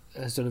Clooney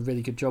has done a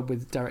really good job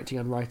with directing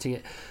and writing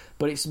it,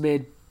 but it's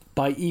made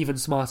by even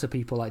smarter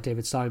people like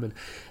David Simon,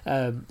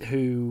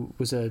 who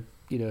was a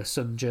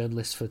Sun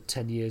journalist for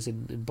 10 years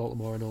in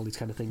Baltimore and all these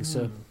kind of things.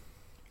 So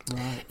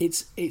right.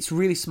 It's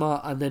really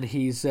smart. And then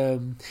he's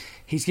given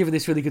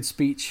this really good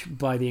speech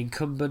by the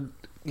incumbent,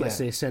 let's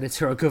say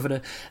senator or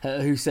governor,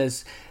 who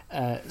says,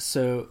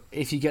 so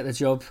if you get the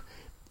job,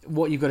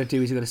 what you've got to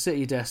do is you've got to sit at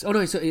your desk. Oh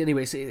no! So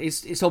anyway,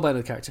 it's all by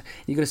the character.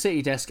 You've got to sit at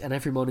your desk, and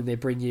every morning they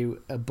bring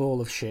you a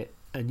bowl of shit.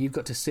 And you've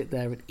got to sit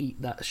there and eat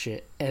that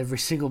shit every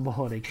single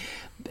morning,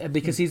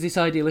 because he's this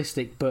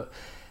idealistic, but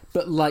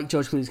like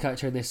George Clooney's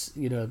character in this,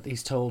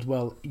 he's told,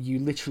 well, you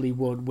literally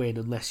won't win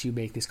unless you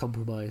make this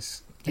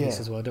compromise. And he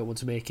says, well, I don't want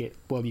to make it.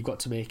 Well, you've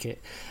got to make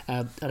it,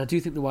 and I do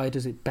think The Wire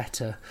does it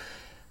better.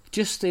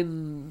 Just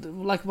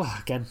in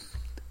again,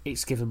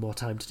 it's given more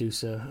time to do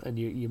so, and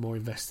you're more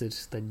invested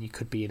than you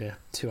could be in a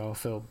 2-hour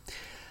film.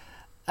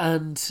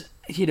 And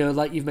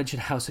like you've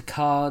mentioned, House of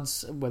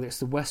Cards, whether it's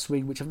The West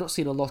Wing, which I've not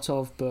seen a lot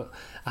of, but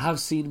I have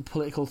seen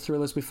political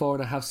thrillers before,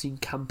 and I have seen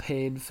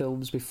campaign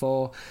films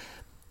before.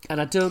 And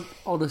I don't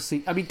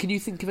honestly... I mean, can you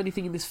think of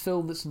anything in this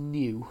film that's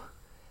new?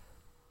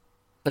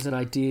 As an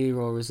idea,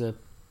 or as a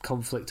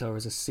conflict, or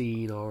as a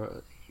scene,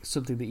 or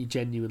something that you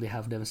genuinely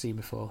have never seen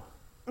before?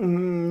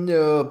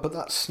 No, but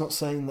that's not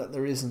saying that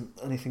there isn't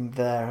anything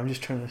there. I'm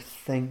just trying to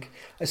think.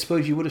 I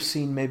suppose you would have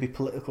seen maybe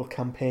political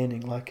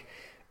campaigning, like...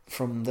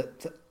 From the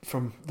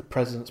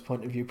president's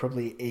point of view,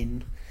 probably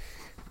in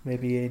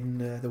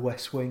The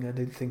West Wing. I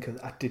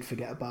did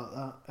forget about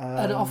that.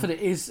 And often it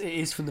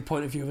is from the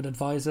point of view of an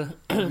advisor.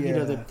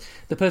 The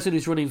person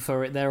who's running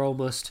for it, they're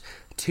almost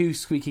too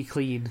squeaky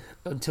clean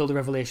until the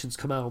revelations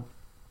come out.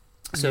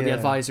 So the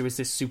advisor is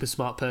this super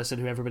smart person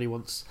who everybody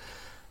wants.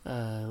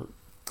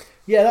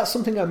 That's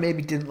something I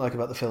maybe didn't like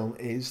about the film,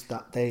 is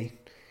that they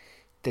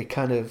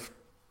kind of...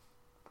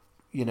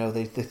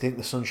 they think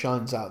the sun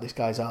shines out this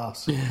guy's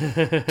arse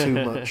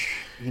too much.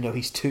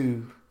 He's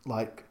too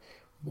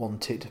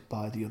wanted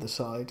by the other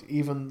side.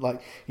 Even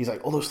like he's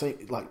like, all those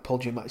things, like Paul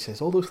Giamatti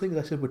says, all those things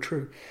I said were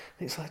true.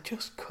 And it's like,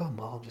 just come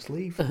on, just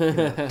leave.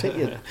 Take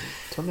your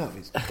tongue out of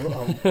his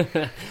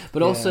butthole.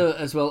 But also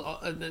as well,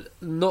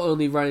 not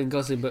only Ryan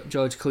Gosling but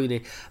George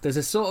Clooney. There's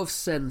a sort of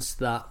sense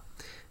that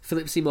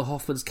Philip Seymour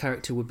Hoffman's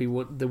character would be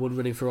the one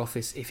running for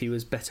office if he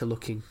was better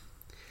looking.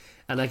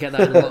 And I get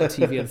that in a lot of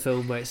TV and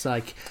film where it's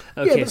like,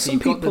 okay, but so some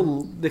you've got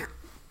people, the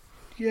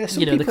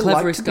some the people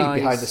cleverest like to be guys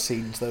behind the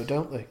scenes, though,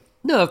 don't they?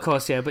 No, of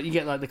course, yeah, but you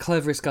get like the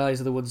cleverest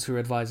guys are the ones who are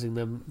advising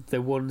them.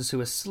 The ones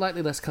who are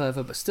slightly less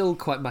clever but still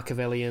quite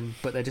Machiavellian,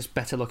 but they're just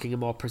better looking and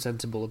more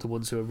presentable are the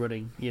ones who are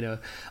running,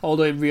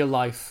 Although in real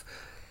life,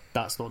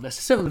 that's not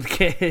necessarily the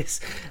case.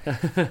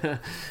 Well,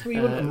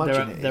 you wouldn't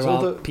imagine there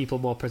are people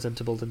more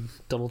presentable than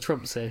Donald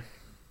Trump, say.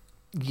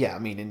 Yeah, I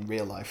mean, in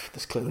real life,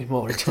 there's clearly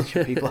more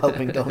intelligent people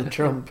helping Donald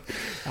Trump.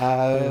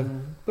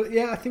 But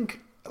yeah, I think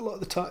a lot of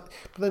the time...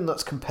 But then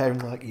that's comparing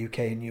like UK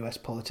and US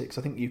politics.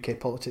 I think UK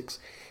politics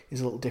is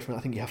a little different.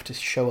 I think you have to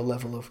show a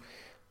level of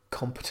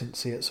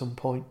competency at some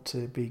point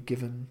to be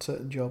given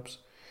certain jobs.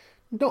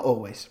 Not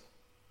always.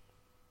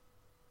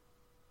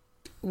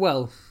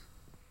 Well,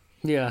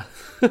 yeah.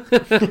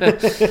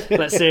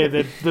 Let's say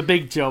the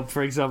big job,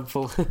 for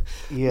example.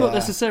 Yeah, not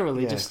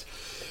necessarily, just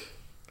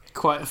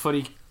quite a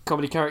funny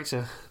comedy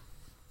character.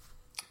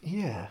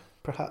 Yeah,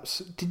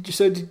 perhaps.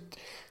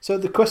 So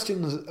the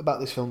questions about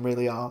this film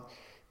really are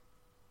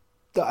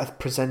that I've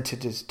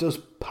presented as, does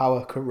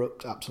power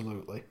corrupt?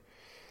 Absolutely.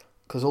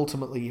 Because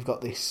ultimately you've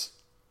got this,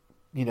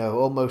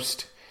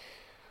 almost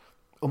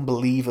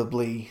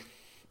unbelievably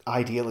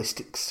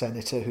idealistic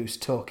senator who's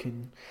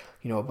talking,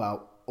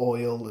 about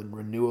oil and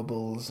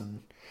renewables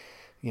and,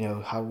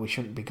 how we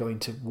shouldn't be going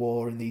to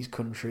war in these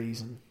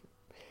countries. And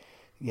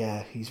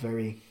yeah, he's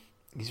a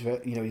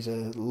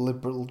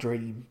liberal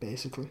dream,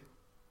 basically.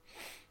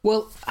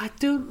 Well, I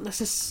don't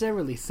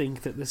necessarily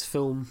think that this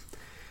film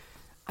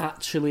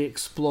actually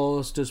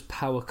explores does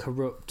power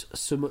corrupt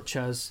so much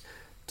as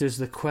does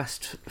the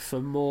quest for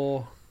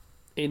more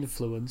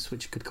influence,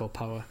 which you could call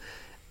power,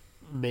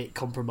 make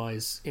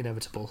compromise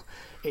inevitable.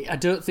 I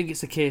don't think it's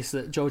the case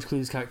that George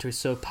Clooney's character is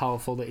so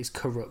powerful that he's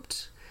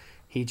corrupt.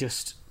 He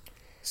just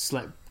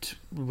slept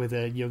with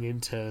a young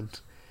intern,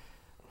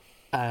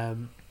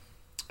 and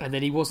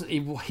then he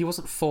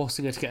wasn't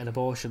forcing her to get an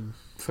abortion,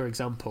 for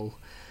example.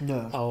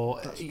 No, or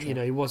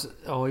he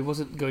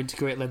wasn't going to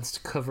great lengths to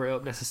cover it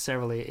up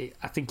necessarily.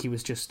 I think he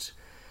was just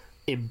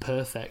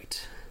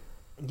imperfect.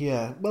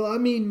 Yeah, well, I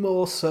mean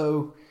more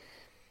so.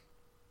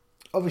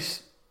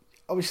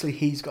 Obviously,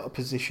 he's got a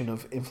position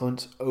of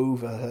influence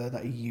over her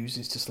that he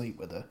uses to sleep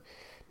with her.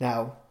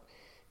 Now,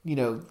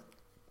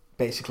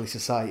 basically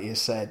society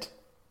has said,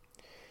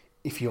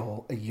 if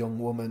you're a young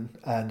woman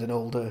and an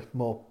older,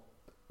 more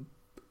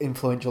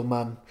influential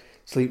man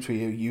sleeps with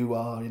you, you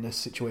are in a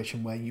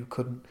situation where you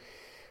couldn't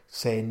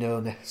say no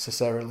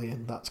necessarily,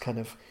 and that's kind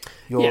of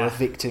you're a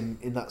victim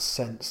in that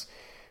sense,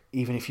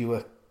 even if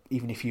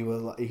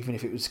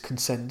it was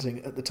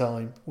consenting at the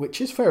time,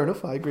 which is fair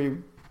enough. I agree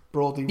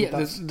broadly with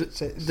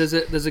that. There's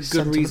a good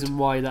sentiment. reason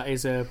why that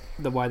is a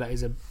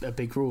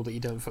big rule, that you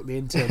don't fuck the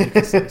intern,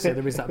 because so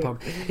there is that problem.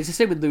 It's the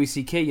same with Louis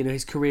C.K.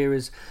 His career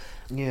has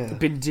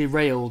been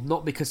derailed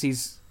not because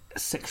he's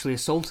sexually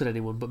assaulted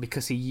anyone, but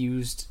because he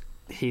used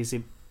his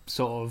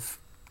sort of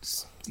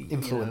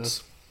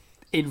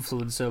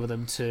influence over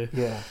them to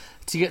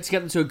get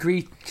them to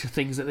agree to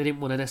things that they didn't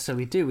want to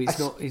necessarily do. He's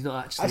not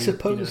actually. I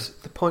suppose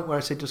the point where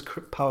I say does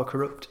power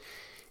corrupt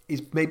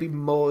is maybe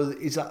more.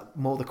 Is that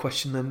more the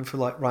question than for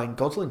like Ryan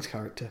Gosling's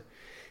character,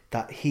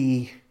 that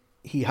he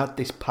had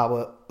this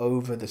power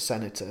over the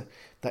senator,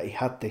 that he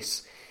had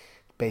this.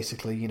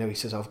 Basically, he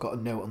says, I've got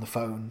a note on the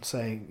phone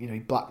saying, he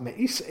blackmail.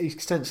 He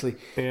essentially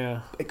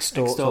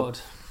extorts or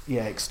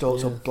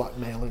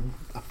blackmailing.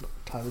 I'm not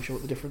entirely sure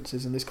what the difference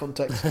is in this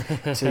context,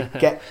 to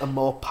get a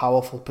more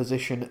powerful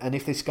position. And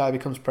if this guy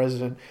becomes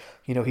president,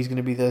 he's going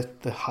to be the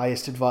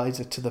highest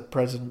advisor to the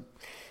president.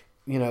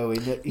 He's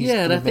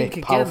going to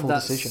make powerful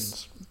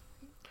decisions.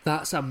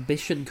 That's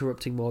ambition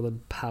corrupting more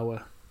than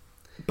power.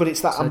 But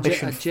it's that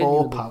ambition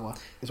for power.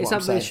 It's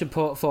ambition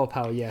for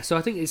power, yeah. So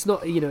I think it's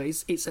not,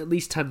 it's at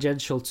least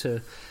tangential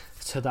to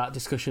that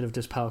discussion of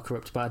does power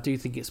corrupt. But I do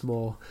think it's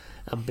more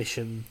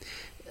ambition,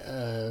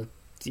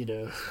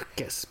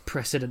 gets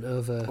precedent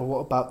over. Or what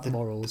about the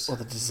morals? Or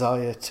the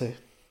desire to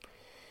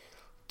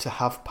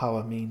have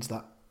power means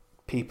that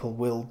people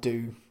will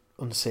do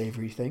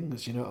unsavoury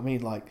things. You know what I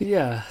mean? Like,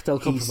 yeah, they'll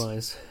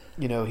compromise.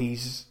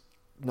 He's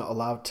not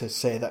allowed to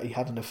say that he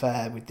had an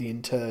affair with the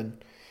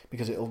intern,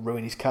 because it'll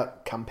ruin his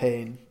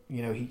campaign,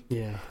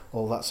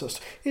 all that sort of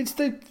stuff. It's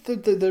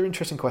they're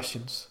interesting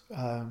questions,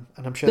 and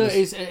I'm sure it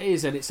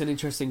is, and it's an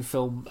interesting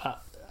film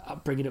at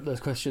bringing up those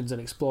questions and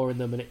exploring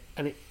them.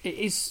 And it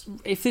is.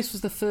 If this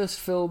was the first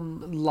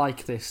film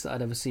like this that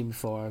I'd ever seen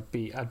before,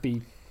 I'd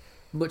be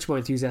much more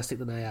enthusiastic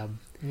than I am.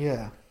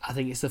 Yeah, I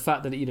think it's the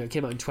fact that it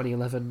came out in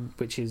 2011,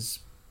 which is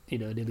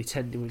nearly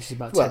 10, which is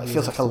about 10 Well, it years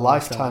feels like after a the war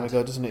lifetime started.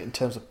 ago, doesn't it, in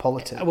terms of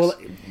politics? Well,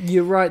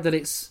 you're right that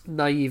it's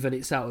naive and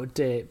it's out of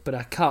date, but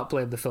I can't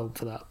blame the film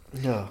for that.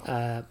 no.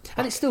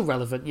 And it's still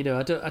relevant.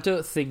 I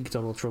don't think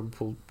Donald Trump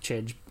will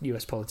change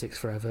US politics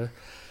forever.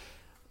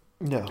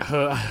 No.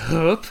 I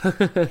hope.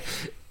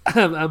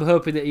 I'm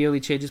hoping that he only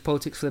changes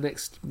politics for the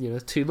next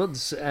 2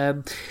 months,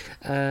 and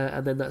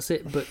then that's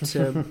it.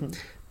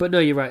 But no,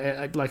 you're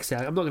right. Like I say,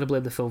 I'm not going to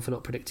blame the film for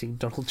not predicting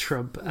Donald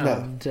Trump.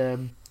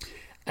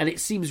 And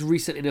it seems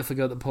recent enough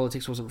ago that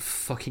politics wasn't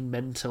fucking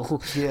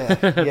mental. Yeah,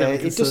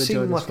 it still does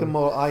enjoy seem this like a film.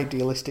 more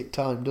idealistic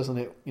time, doesn't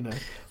it?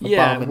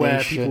 Yeah, where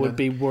Abomination people would and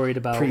be worried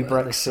about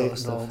pre-Brexit this sort of and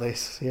stuff. all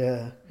this.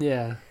 Yeah,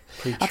 Yeah.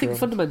 I think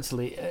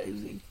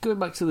fundamentally, going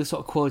back to the sort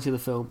of quality of the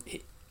film,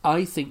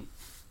 I think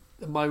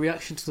my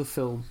reaction to the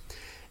film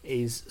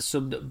is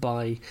summed up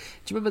by.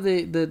 Do you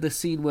remember the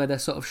scene where they're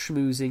sort of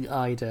schmoozing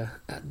Ida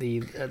at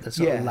the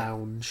sort of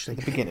lounge thing?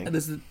 At the beginning.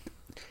 And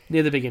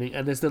near the beginning,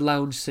 and there's the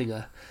lounge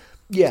singer.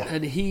 Yeah,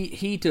 And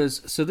he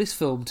does. So this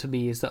film to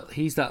me is that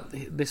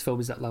this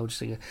film is that lounge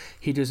singer.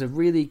 He does a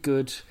really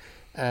good,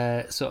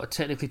 sort of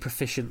technically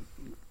proficient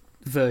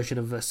version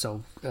of a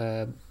song.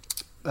 We'll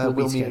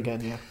Meet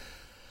Again.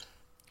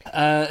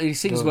 Yeah. He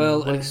sings Don't well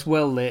know and it's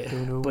well lit,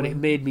 know but it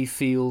when. made me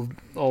feel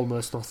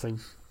almost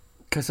nothing.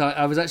 Because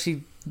I was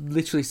actually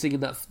literally singing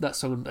that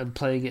song and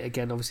playing it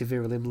again. Obviously,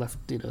 Vera Lynn left.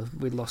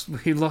 We lost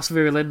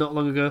Vera Lynn not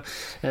long ago,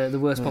 the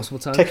worst possible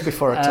time. Take it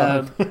before her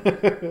time.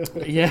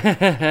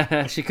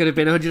 Yeah, she could have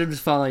been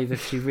 105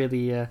 if she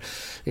really,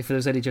 if there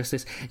was any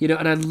justice.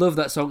 And I love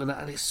that song,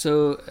 and it's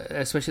so,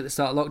 especially at the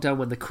start of lockdown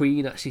when the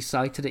Queen actually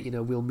cited it.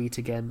 We'll meet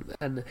again,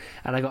 and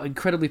I got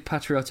incredibly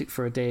patriotic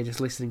for a day just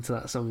listening to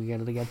that song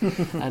again and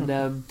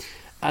again,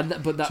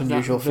 but that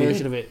unusual version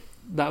feeling. of it.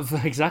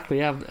 Exactly,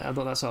 yeah, I'm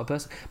not that sort of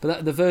person.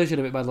 But the version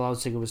of it by the loud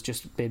singer was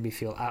just made me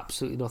feel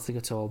absolutely nothing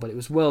at all. But it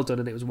was well done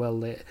and it was well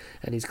lit,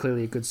 and he's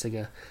clearly a good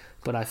singer.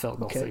 But I felt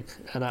nothing,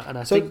 and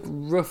I think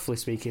roughly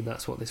speaking,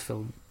 that's what this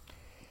film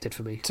did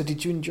for me. So,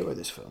 did you enjoy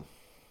this film?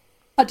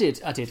 I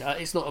did.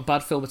 It's not a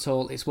bad film at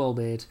all. It's well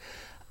made.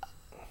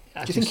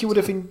 Do you think you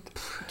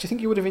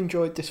would have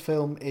enjoyed this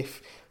film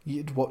if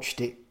you'd watched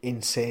it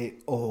in, say,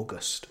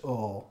 August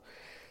or,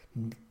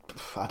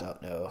 I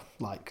don't know,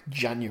 like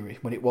January,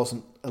 when it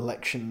wasn't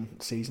election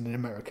season in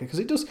America? Because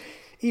it does,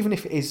 even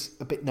if it is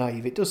a bit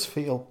naive, it does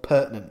feel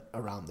pertinent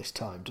around this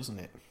time, doesn't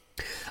it?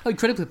 Oh,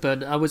 incredibly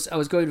pertinent. I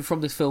was going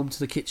from this film to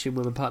the kitchen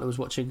where my partner was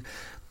watching,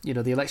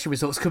 the election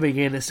results coming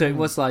in, so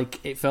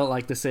it felt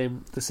like the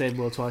same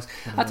world twice.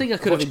 I think I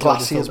could have enjoyed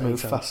the film Glaciers move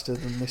anytime. faster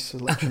than this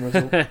election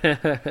result.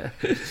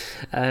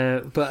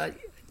 But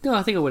no,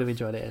 I think I would have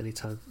enjoyed it any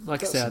time. Like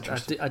That's I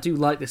said, I do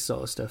like this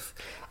sort of stuff.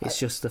 It's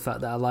just the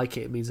fact that I like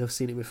it means I've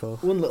seen it before.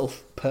 One little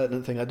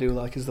pertinent thing I do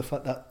like is the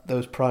fact that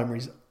those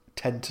primaries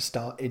tend to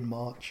start in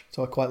March.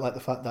 So I quite like the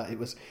fact that it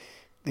was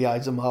the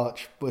Ides of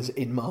March was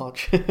in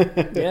March.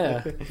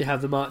 Yeah, you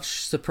have the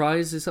March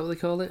surprise. Is that what they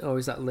call it, or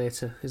is that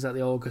later? Is that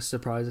the August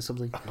surprise or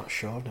something? I'm not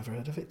sure. I've never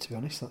heard of it, to be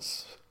honest.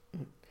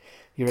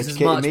 You're It's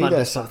educating March me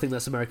Madness, there. I think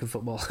that's American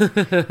football.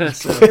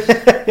 So,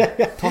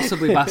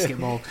 possibly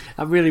basketball.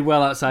 I'm really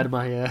well outside of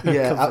my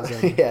comfort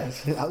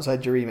zone.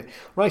 Outside your remit.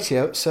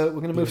 Rightio, so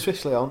we're going to move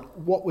swiftly on.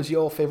 What was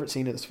your favourite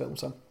scene of this film,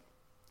 Sam?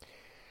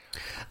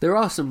 There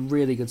are some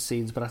really good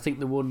scenes, but I think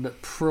the one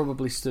that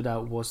probably stood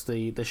out was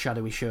the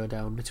shadowy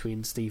showdown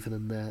between Stephen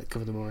and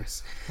Governor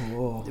Morris,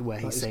 where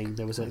he's saying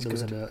there was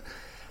a note.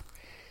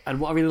 And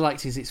what I really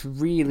liked is it's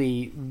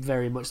really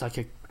very much like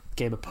a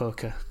game of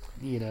poker.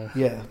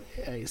 Yeah,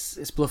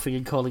 it's bluffing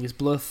and calling his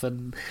bluff,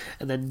 and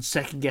then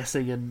second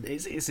guessing, and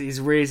it's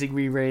raising,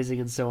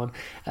 re-raising, and so on.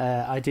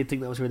 I did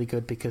think that was really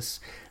good because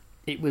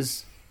it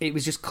was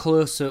just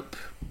close up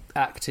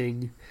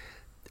acting,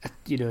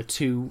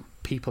 two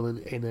people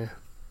in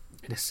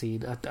a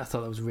scene. I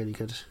thought that was really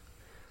good.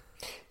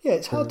 Yeah,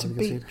 it's hard to Really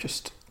good beat scene.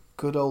 just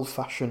good old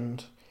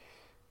fashioned,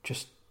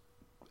 just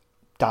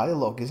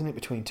dialogue, isn't it,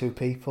 between two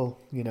people?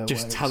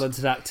 Just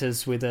talented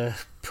actors with a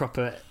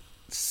proper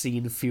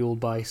scene fueled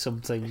by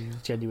something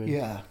genuine.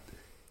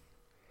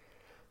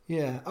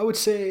 Yeah, I would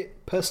say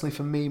personally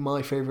for me,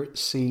 my favourite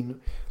scene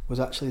was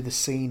actually the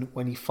scene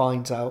when he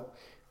finds out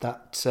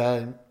that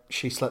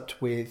she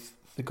slept with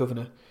the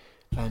governor,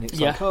 and it's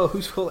like, oh,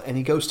 who's fault? And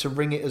he goes to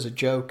ring it as a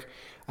joke.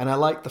 And I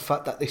like the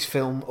fact that this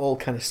film all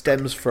kind of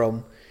stems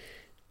from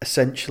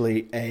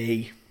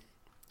essentially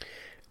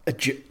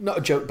not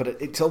a joke, but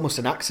it's almost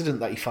an accident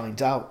that he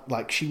finds out.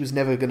 Like, she was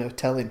never going to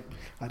tell him,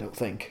 I don't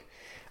think.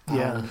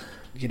 Yeah.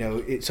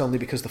 It's only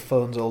because the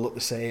phones all look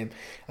the same,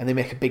 and they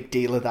make a big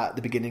deal of that at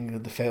the beginning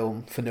of the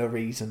film for no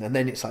reason, and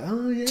then it's like,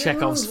 oh yeah,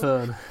 Chekhov's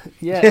phone.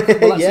 Yeah,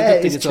 well, that's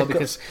a good thing as well,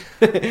 because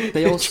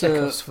they also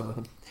Chekhov's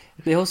phone.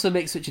 They also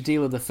make such a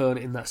deal of the phone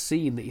in that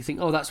scene that you think,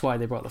 oh, that's why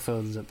they brought the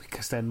phones up,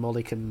 because then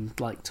Molly can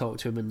talk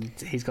to him and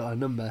he's got her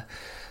number.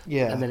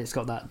 Yeah, and then it's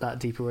got that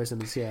deeper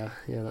resonance. Yeah,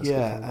 that's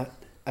yeah.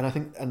 And I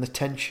think the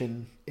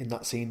tension in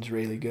that scene's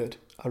really good.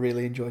 I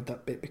really enjoyed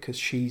that bit because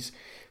she's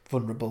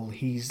vulnerable,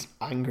 he's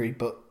angry,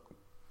 but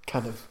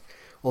kind of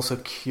also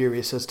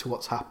curious as to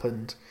what's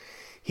happened.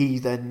 he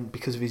then,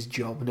 because of his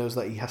job, knows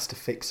that he has to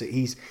fix it.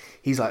 He's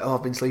like, oh,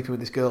 I've been sleeping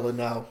with this girl, and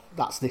now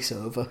that's this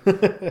over.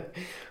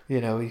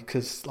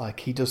 Because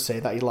like he does say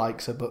that he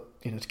likes her, but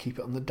to keep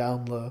it on the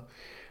down low.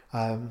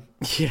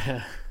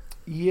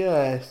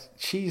 Yeah,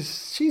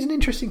 she's an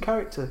interesting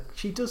character.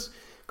 She does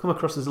come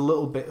across as a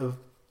little bit of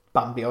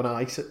Bambi on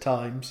ice at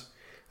times,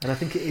 and I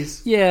think it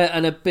is. Yeah,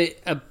 and a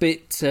bit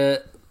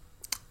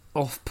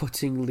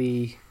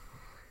off-puttingly.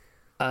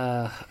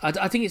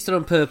 I think it's done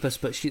on purpose,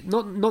 but she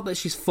not that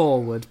she's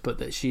forward, but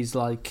that she's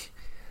like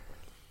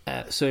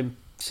so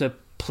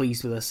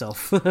pleased with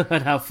herself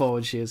and how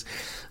forward she is.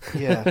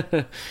 Yeah,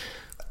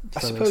 I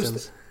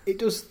suppose it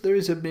does. There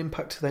is an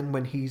impact then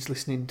when he's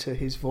listening to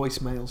his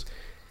voicemails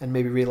and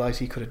maybe realise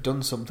he could have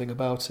done something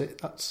about it.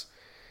 That's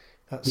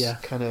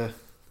kind of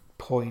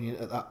poignant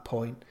at that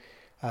point.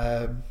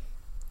 And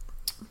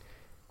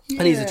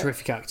he's a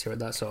terrific actor at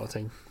that sort of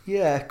thing.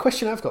 Yeah,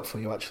 question I've got for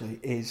you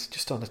actually is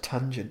just on a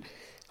tangent.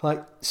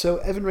 Like, so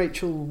Evan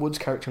Rachel Wood's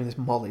character in this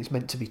Molly is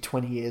meant to be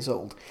 20 years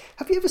old.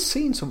 Have you ever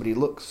seen somebody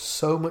look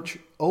so much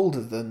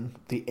older than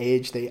the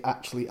age they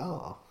actually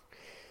are?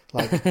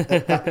 Like,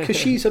 because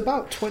she's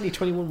about 20,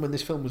 21 when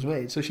this film was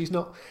made, so she's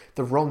not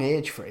the wrong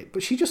age for it,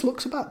 but she just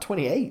looks about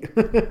 28.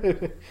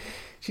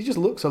 She just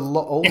looks a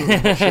lot older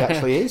than what she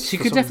actually is. She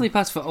could definitely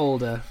pass for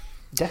older.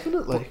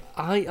 Definitely.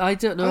 But I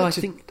don't know. I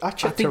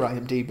checked her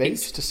IMDb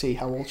just to see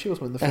how old she was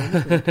when the film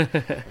was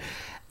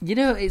made.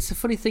 It's a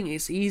funny thing.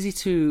 It's easy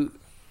to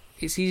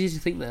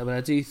think that, but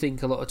I do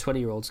think a lot of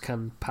 20-year-olds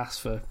can pass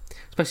for,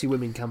 especially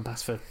women can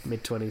pass for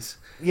mid-20s.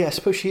 Yeah, I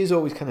suppose she is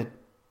always kind of,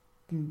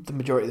 the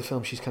majority of the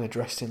film, she's kind of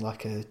dressed in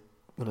like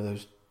one of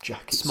those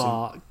jackets.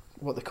 Smart.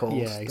 What they're called.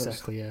 Yeah,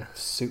 exactly, yeah.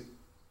 Suit.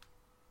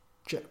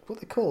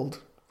 What they're called.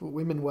 What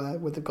women wear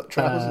where they've got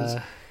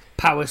trousers.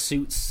 Power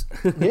suits.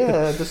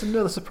 Yeah,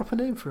 there's a proper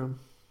name for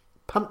them.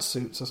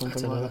 Pantsuits or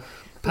something like that.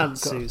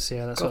 Pantsuits,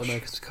 yeah, that's what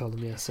Americans call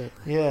them, yes.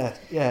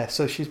 Yeah,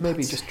 so she's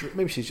maybe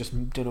she's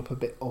just done up a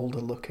bit older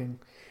looking.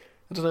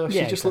 I don't know,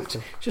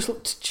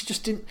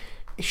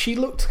 she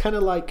looked kind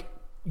of like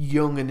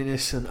young and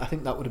innocent. I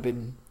think that would have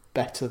been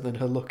better than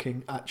her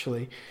looking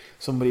actually.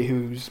 Somebody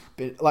who's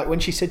been, like, when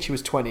she said she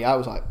was 20, I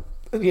was like,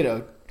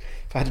 if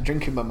I had a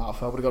drink in my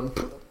mouth I would have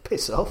gone,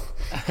 piss off.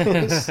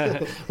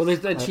 Well,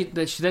 she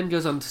then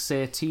goes on to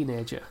say a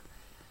teenager.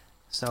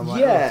 So I'm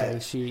like, okay,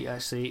 she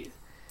actually...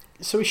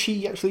 So is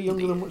she actually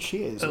younger than what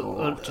she is?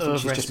 Or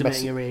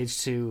overestimating her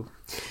age to...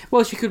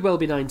 Well, she could well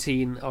be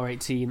 19 or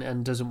 18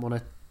 and doesn't want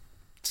to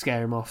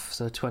scare him off,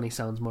 so 20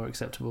 sounds more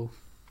acceptable.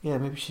 Yeah,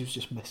 maybe she was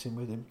just messing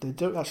with him. They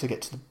don't actually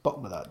get to the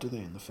bottom of that, do they,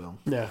 in the film?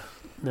 No,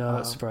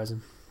 that's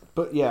surprising.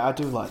 But yeah, I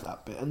do like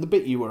that bit. And the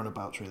bit you were on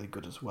about is really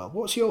good as well.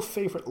 What's your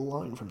favourite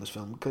line from this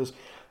film? Because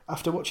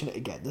after watching it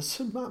again, there's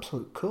some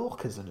absolute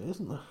corkers in it,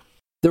 isn't there?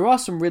 There are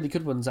some really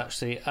good ones,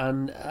 actually,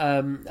 and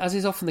as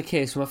is often the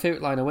case, for my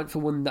favourite line, I went for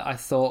one that I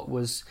thought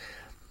was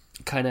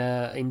kind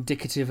of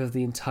indicative of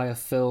the entire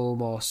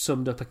film or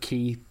summed up a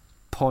key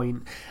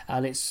point,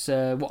 and it's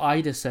what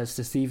Ida says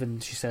to Stephen.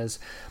 She says,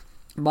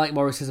 Mike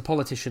Morris is a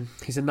politician.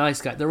 He's a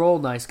nice guy. They're all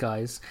nice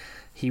guys.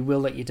 He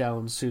will let you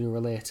down sooner or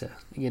later.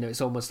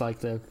 It's almost like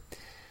the...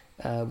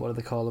 what do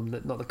they call them?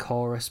 Not the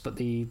chorus, but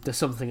there's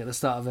something at the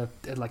start of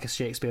a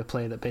Shakespeare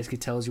play that basically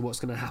tells you what's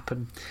going to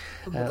happen.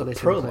 The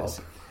prologue.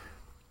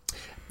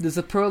 There's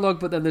a prologue,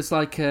 but then there's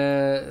like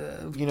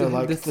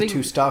the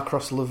two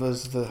star-crossed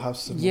lovers that have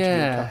some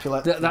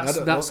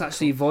that's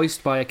actually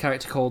voiced by a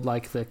character called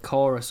like the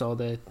chorus or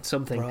the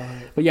something.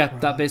 Right, but yeah,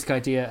 that basic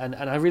idea, and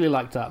I really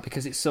liked that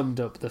because it summed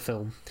up the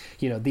film.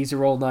 These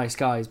are all nice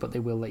guys, but they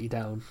will let you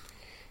down.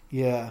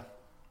 Yeah.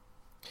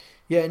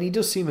 Yeah, and he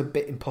does seem a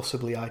bit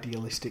impossibly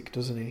idealistic,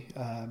 doesn't he?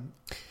 At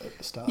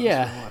the start,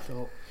 yeah. I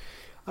thought.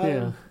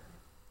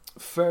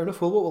 Fair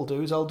enough. Well, what we'll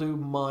do is I'll do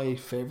my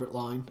favourite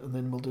line, and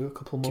then we'll do a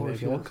couple more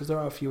if you want, because there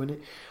are a few in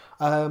it.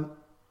 I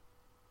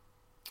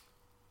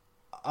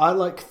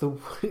like the...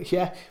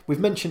 Yeah, we've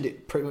mentioned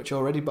it pretty much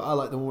already, but I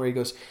like the one where he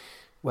goes...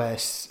 Where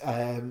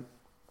Stephen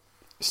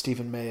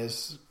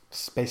Meyers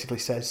basically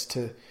says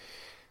to,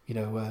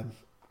 Ryan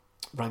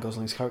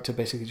Gosling's character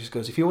basically just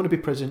goes, if you want to be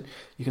president,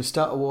 you can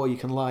start a war, you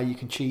can lie, you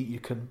can cheat, you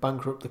can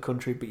bankrupt the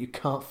country, but you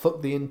can't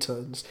fuck the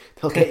interns.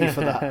 They'll get you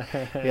for that.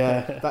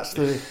 Yeah, that's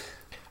the...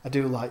 I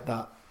do like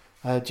that.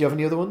 Do you have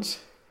any other ones?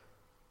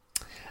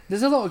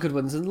 There's a lot of good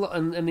ones,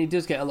 and he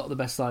does get a lot of the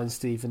best lines,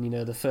 Stephen.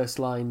 The first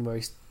line where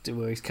he's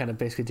kind of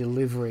basically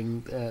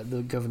delivering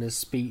the governor's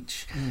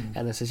speech,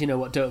 and then says,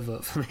 don't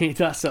vote for me.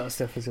 That sort of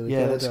stuff is really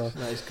good.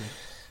 That is good.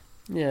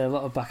 Yeah, a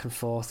lot of back and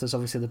forth. There's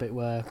obviously the bit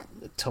where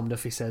Tom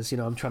Duffy says,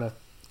 I'm trying to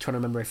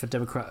remember if the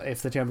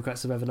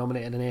Democrats have ever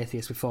nominated an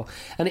atheist before,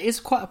 and it is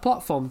quite a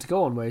platform to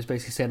go on where he's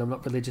basically saying I'm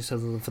not religious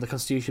other than for the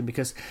Constitution,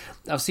 because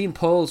I've seen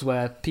polls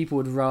where people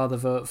would rather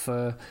vote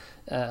for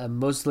a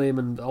Muslim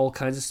and all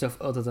kinds of stuff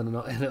other than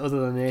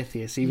an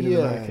atheist, even in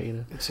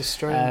America. It's a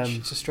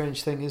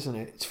strange thing, isn't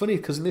it? It's funny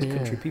because in this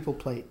country people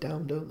play it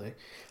down, don't they?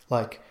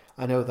 Like,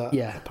 I know that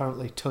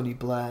apparently Tony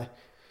Blair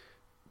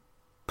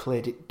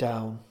played it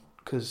down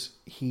because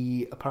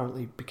he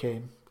apparently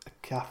became a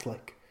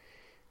Catholic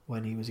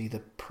when he was either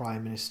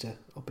Prime Minister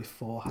or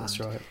beforehand. That's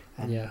right.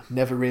 And Yeah.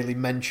 never really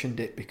mentioned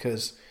it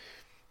because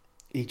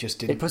he just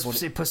didn't.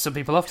 It puts some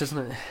people off, doesn't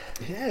it?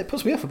 Yeah, it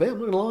puts me off a bit, I'm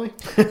not going to lie.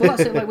 Well,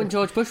 that's it. Like when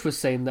George Bush was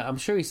saying that, I'm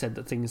sure he said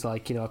that things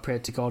like, I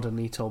prayed to God and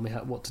he told me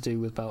what to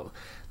do about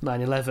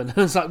 9/11.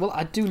 It's like, well,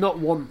 I do not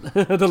want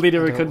the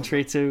leader of a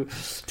country to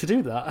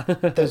do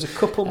that. There's a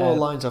couple more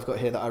lines I've got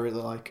here that I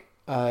really like.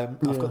 I've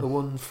got the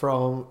one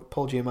from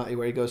Paul Giamatti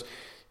where he goes,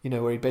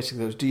 where he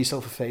basically goes, do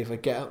yourself a favour,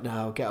 get out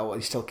now, get out while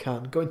you still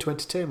can, go into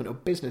entertainment or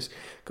business,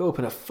 go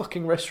open a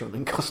fucking restaurant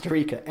in Costa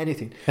Rica,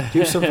 anything.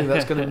 Do something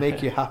that's going to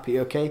make you happy,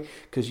 okay?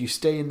 Because you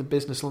stay in the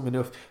business long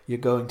enough, you're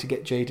going to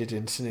get jaded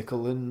and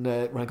cynical. And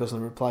Ryan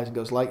Gosling replies and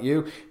goes, like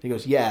you? And he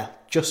goes, yeah,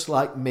 just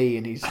like me.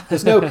 And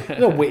there's no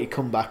witty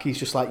comeback. He's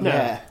just like,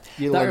 yeah.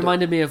 That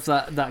reminded me of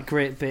that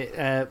great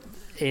bit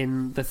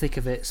in The Thick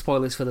of It,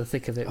 spoilers for The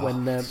Thick of It,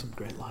 when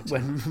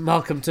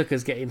Malcolm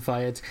Tucker's getting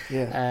fired.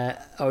 Yeah.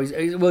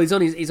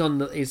 He's on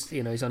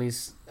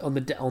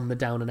the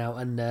down and out,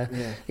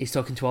 and he's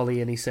talking to Ollie,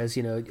 and he says,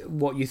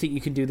 what, you think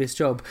you can do this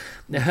job?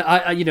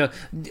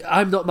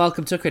 I'm not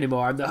Malcolm Tucker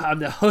anymore. I'm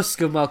the husk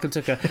of Malcolm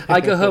Tucker.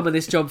 I go home and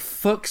this job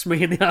fucks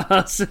me in the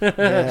ass.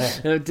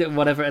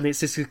 Whatever. And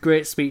it's this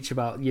great speech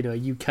about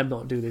you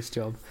cannot do this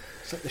job.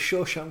 It's like the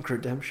Shawshank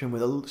Redemption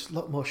with a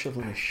lot more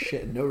shoveling of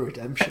shit and no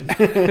redemption.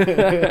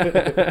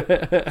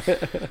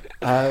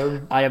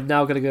 I am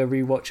now going to go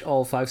rewatch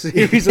all 5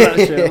 series of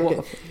that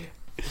show.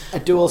 I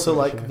do also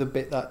like the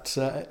bit that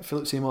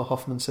Philip Seymour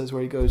Hoffman says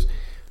where he goes,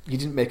 you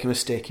didn't make a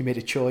mistake, you made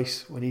a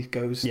choice, when he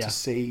goes to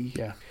see,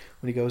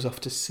 when he goes off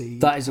to see.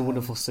 That is a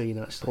wonderful scene,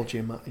 actually. Paul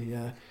Giamatti,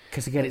 yeah.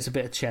 Because again, it's a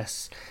bit of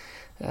chess,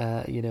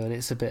 and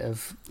it's a bit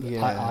of,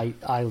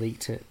 I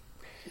leaked it.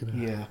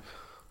 Yeah.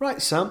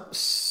 Right, Sam,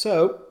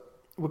 so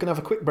we're going to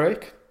have a quick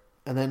break,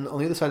 and then on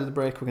the other side of the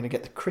break, we're going to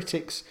get the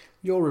critics,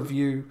 your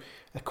review,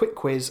 a quick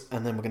quiz,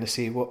 and then we're going to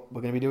see what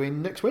we're going to be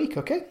doing next week,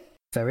 okay?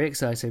 Very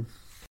exciting.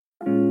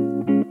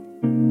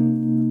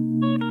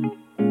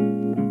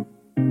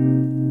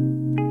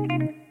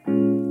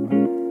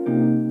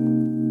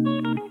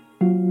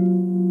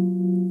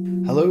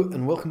 Hello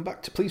and welcome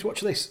back to Please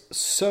Watch This.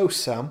 So,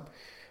 Sam,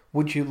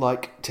 would you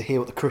like to hear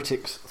what the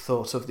critics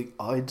thought of the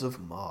Ides of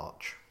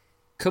March?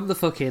 Come the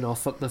fuck in or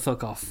fuck the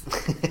fuck off.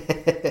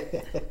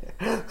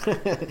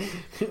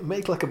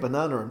 Make like a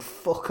banana and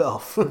fuck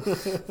off.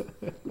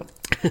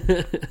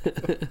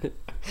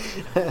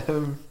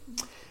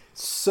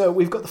 So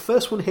we've got the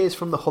first one here is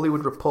from the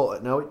Hollywood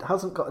Reporter. Now it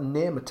hasn't got a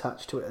name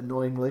attached to it,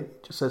 annoyingly.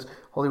 It just says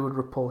Hollywood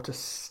Reporter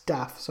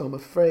staff, so I'm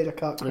afraid I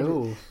can't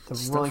credit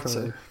the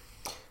writer.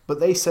 But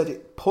they said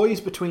it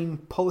poised between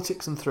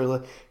politics and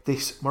thriller.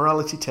 This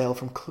morality tale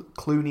from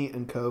Clooney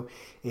and Co.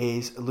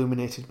 is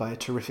illuminated by a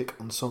terrific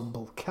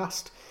ensemble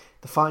cast.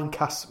 The fine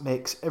cast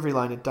makes every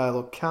line of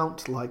dialogue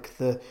count, like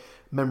the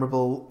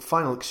memorable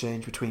final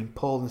exchange between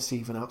Paul and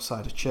Stephen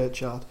outside a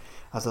churchyard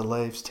as their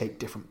lives take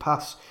different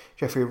paths.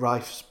 Jeffrey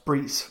Wright's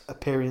brief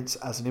appearance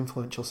as an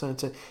influential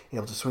senator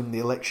able to swing the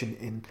election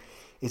in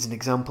is an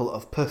example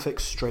of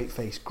perfect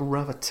straight-faced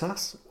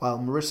gravitas, while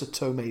Marissa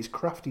Tomei's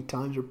crafty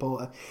Times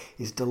reporter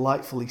is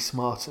delightfully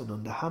smart and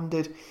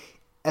underhanded.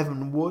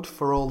 Evan Wood,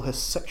 for all her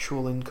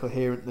sexual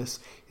incoherentness,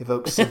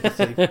 evokes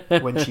sympathy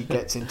when she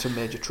gets into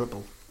major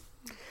trouble.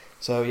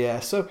 So, yeah,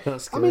 that's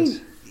good. I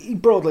mean, he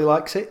broadly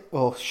likes it.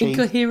 Or she,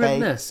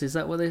 Incoherentness, is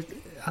that what they...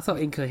 I thought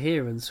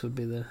incoherence would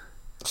be the...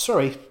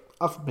 Sorry,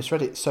 I've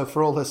misread it. So,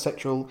 for all her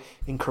sexual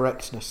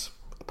incorrectness...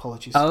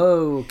 Apologies.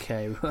 Oh,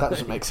 okay. Right. That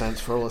doesn't make sense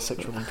for all the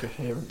sexual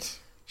incoherence.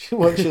 She's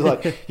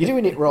like, you're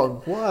doing it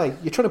wrong. Why?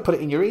 You're trying to put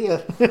it in your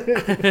ear.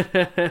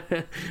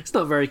 It's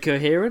not very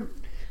coherent.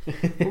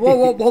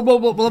 Well,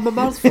 I'm a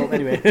mouthful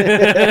anyway.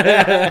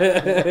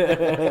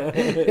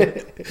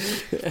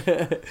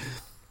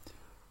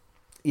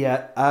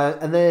 Yeah,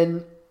 and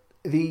then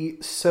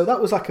so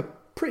that was like a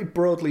pretty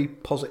broadly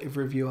positive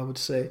review, I would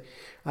say.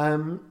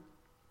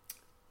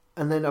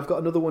 And then I've got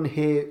another one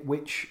here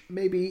which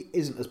maybe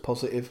isn't as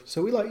positive.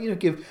 So we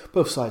give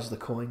both sides of the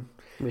coin.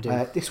 We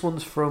do. This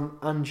one's from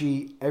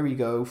Angie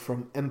Erigo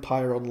from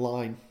Empire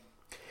Online.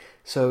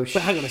 But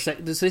hang on a sec.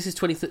 So this is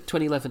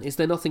 2011. Is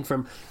there nothing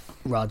from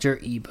Roger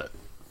Ebert?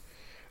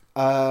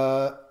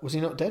 Was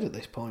he not dead at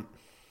this point?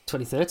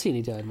 2013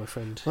 he died, my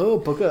friend. Oh,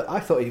 bugger. I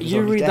thought he was You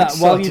already read dead. that.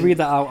 While you read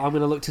that out, I'm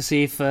going to look to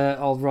see if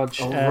old Rog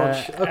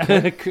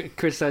okay.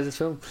 criticised this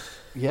film.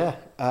 Yeah.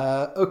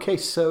 Okay,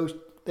 so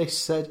they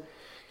said...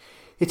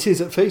 It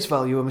is, at face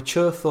value, a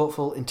mature,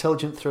 thoughtful,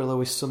 intelligent thriller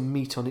with some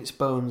meat on its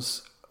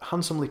bones,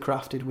 handsomely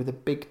crafted with a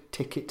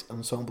big-ticket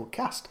ensemble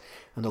cast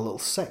and a little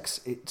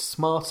sex. It's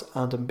smart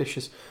and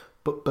ambitious,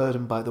 but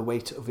burdened by the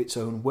weight of its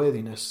own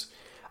worthiness.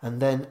 And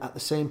then, at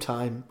the same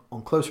time,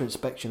 on closer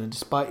inspection, and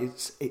despite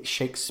its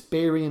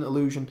Shakespearean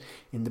allusion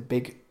in the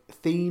big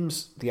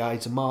themes, the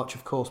Ides of March,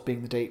 of course,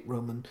 being the date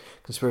Roman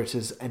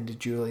conspirators ended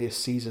Julius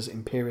Caesar's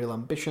imperial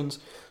ambitions,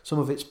 some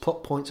of its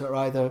plot points are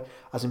either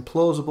as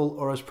implausible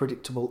or as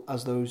predictable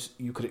as those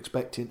you could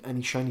expect in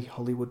any shiny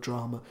Hollywood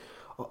drama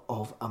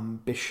of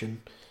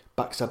ambition,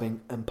 backstabbing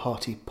and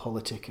party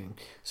politicking.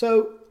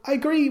 So I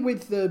agree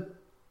with the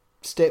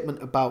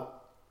statement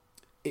about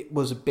it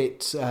was a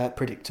bit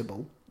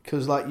predictable,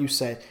 because like you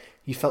said,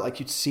 you felt like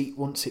you'd see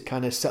once it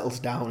kind of settles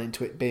down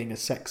into it being a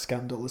sex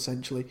scandal,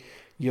 essentially,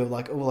 you're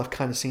like, oh, well, I've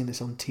kind of seen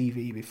this on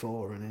TV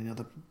before and in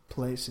other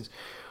places.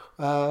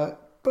 But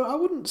I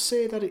wouldn't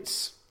say that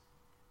it's...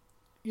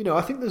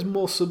 I think there's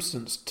more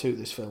substance to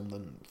this film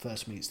than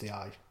First Meets the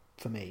Eye,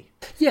 for me.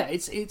 Yeah,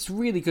 it's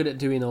really good at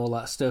doing all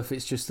that stuff.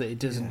 It's just that it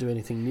doesn't do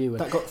anything new.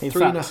 That got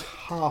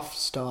 3.5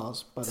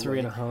 stars, by the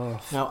way.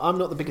 3.5. Now, I'm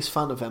not the biggest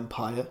fan of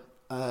Empire.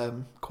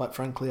 Quite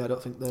frankly, I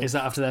don't think they're... Is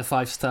that after their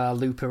 5-star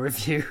Looper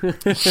review?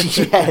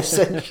 Yes.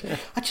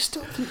 I just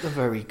don't think they're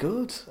very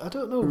good. I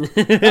don't know.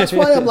 That's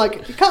why I'm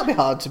like, it can't be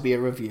hard to be a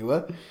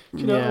reviewer.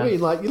 Do you know what I mean?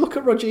 Like, you look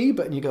at Roger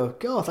Ebert and you go,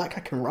 God, that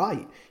guy can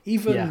write.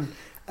 Even... Yeah.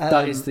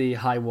 That is the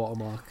high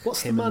watermark.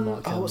 What's the man?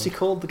 What's he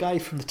called? The guy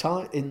from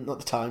not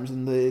the Times,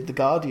 in the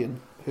Guardian,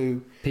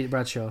 who Peter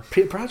Bradshaw.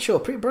 Peter Bradshaw,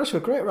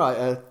 great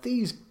writer.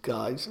 These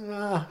guys,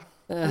 we're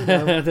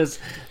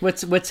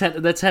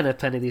 10 a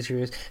penny these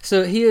reviews.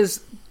 So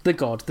here's the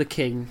God, the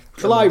King.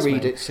 Shall I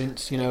read it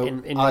since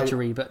in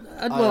Roger Ebert?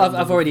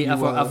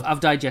 Well, I've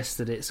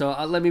digested it, so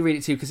let me read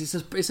it to you because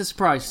it's a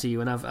surprise to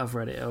you, and I've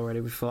read it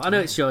already before. I know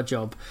it's your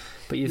job,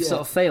 but you've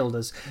sort of failed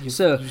us.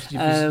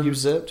 You've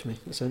usurped me,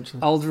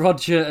 essentially. Old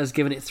Roger has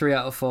given it 3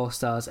 out of 4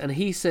 stars, and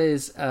he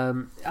says,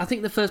 I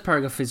think the first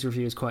paragraph of his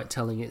review is quite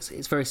telling.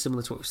 It's very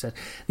similar to what we said.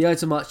 The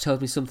Ides of March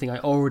tells me something I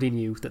already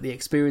knew, that the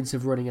experience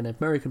of running an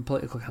American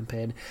political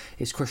campaign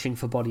is crushing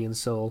for body and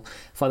soul.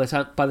 By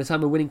the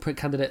time a winning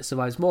candidate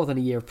survives more than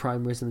a year of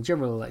primaries in the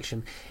general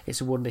election,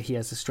 it's a wonder he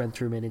has the strength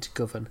to remain to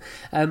govern.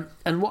 And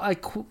what I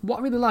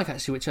really like,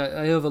 actually, which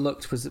I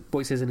overlooked, was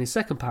what he says in his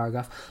second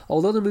paragraph.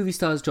 Although the movie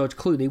stars George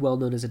Clooney, well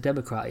known as a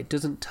Democrat, it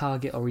doesn't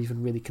target or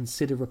even really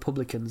consider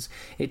Republicans.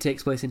 It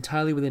takes place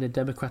entirely within a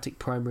Democratic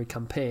primary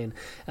campaign,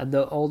 and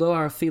although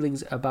our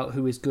feelings about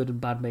who is good and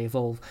bad may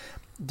evolve,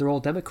 they're all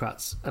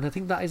Democrats. And I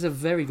think that is a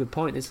very good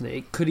point, isn't it?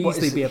 It could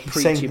easily be a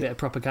preachy bit of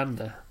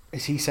propaganda.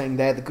 Is he saying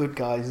they're the good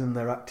guys and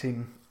they're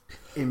acting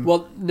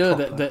Well, no,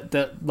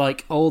 that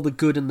like all the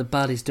good and the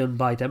bad is done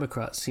by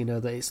Democrats.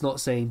 That it's not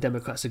saying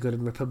Democrats are good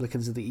and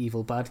Republicans are the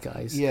evil bad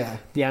guys. Yeah,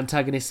 the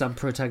antagonists and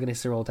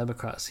protagonists are all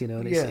Democrats.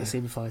 And it's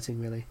infighting,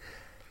 really.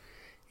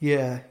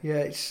 Yeah.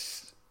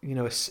 It's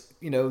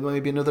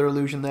maybe another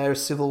allusion there: a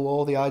civil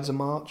war, the Ides of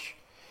March.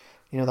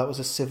 That was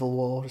a civil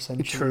war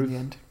essentially. True. In the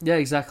end. Yeah,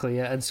 exactly.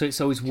 Yeah, and so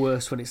it's always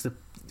worse when it's.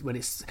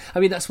 I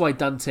mean, that's why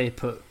Dante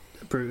put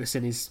Brutus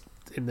in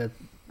the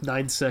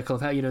ninth circle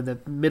of hell, in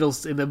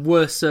the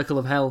worst circle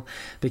of hell,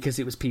 because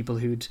it was people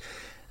who'd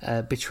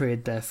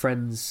betrayed their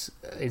friends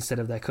instead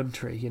of their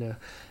country.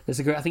 There's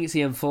a great. I think it's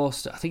Ian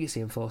Forster.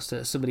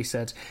 Somebody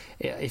said,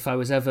 if I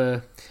was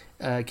ever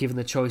given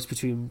the choice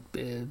between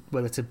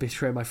whether to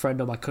betray my friend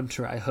or my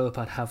country, I hope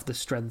I'd have the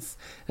strength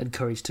and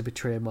courage to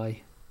betray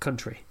my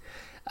country.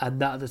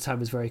 And that at the time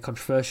was very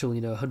controversial.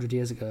 100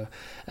 years ago,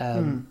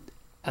 and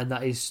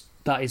that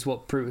is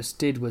what Brutus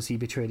did, was he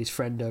betrayed his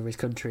friend over his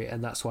country,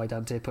 and that's why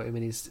Dante put him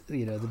in his,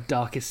 the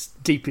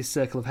darkest, deepest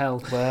circle of hell,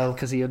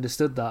 because he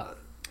understood that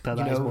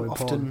is more important.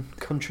 Often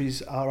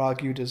countries are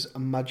argued as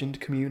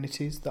imagined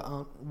communities that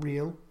aren't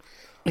real.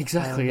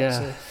 Exactly, That's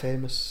a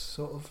famous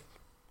sort of...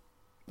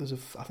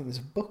 I think there's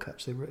a book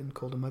actually written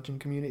called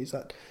Imagined Communities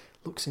that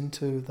looks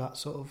into that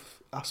sort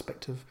of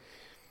aspect of,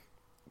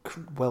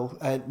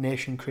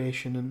 nation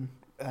creation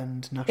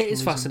and nationalism. It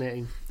is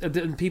fascinating,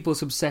 and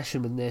people's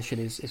obsession with nation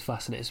is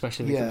fascinating,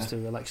 especially when it comes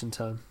to election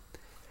time.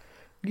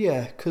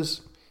 Yeah, because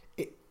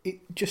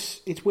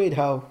it's weird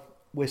how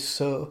we're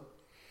so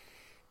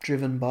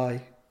driven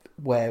by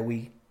where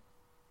we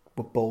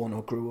were born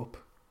or grew up,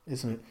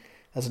 isn't it?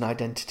 As an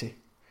identity,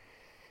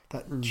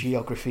 that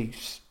geography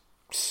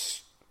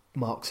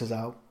marks us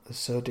out as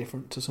so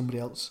different to somebody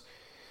else.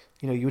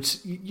 You'd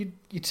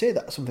say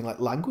that something like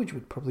language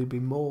would probably be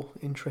more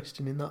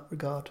interesting in that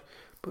regard.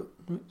 But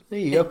there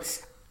you go.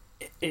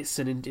 It's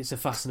a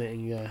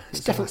fascinating.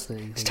 It's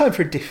time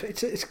for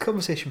it's a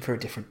conversation for a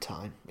different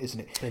time, isn't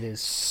it? It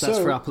is. That's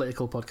for our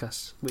political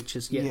podcast, which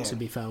is yet to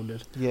be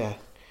founded. Yeah,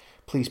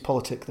 please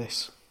politic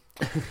this.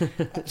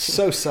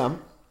 So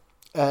Sam,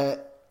 the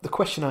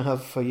question I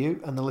have for you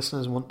and the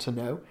listeners want to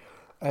know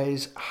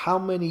is, how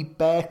many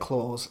bear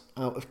claws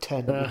out of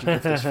 10 would you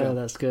give this film?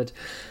 That's good.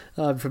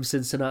 I'm from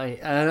Cincinnati.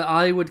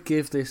 I would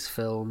give this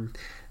film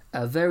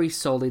a very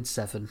solid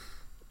 7.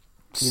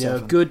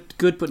 7.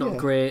 Good but not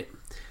great.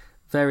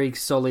 Very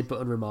solid but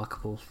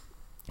unremarkable.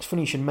 It's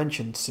funny you should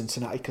mention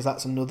Cincinnati, because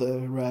that's another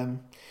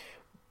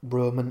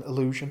Roman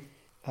allusion.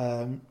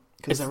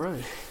 Is that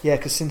right? Yeah,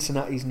 because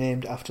Cincinnati's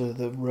named after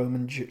the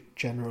Roman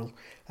general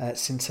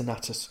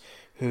Cincinnatus,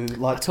 who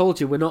I told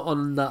you, we're not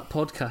on that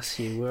podcast,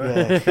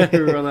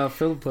 we're on our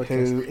film podcast.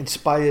 Who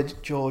inspired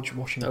George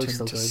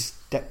Washington to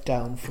step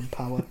down from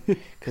power,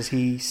 because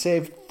he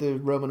saved the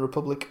Roman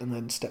Republic and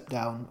then stepped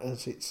down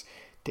as its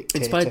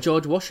dictator. Inspired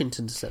George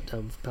Washington to step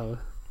down from power?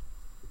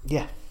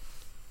 Yeah.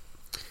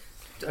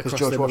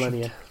 Across the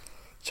millennia.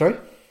 Sorry?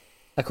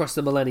 Across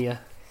the millennia.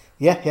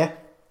 Yeah.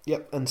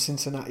 Yep, and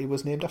Cincinnati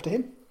was named after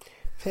him.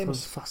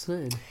 Famous.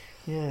 Fascinating.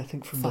 Yeah, I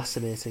think from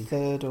Fascinating. the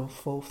 3rd or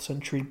 4th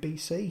century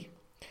BC.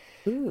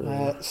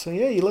 Ooh. So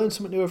yeah, you learn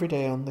something new every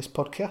day on this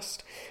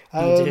podcast.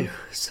 You do.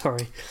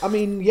 Sorry. I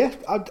mean, yeah,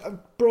 I'd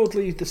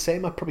broadly the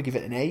same. I'd probably give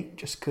it an 8,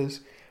 just because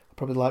I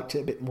probably liked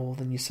it a bit more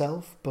than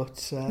yourself.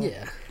 But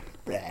Yeah.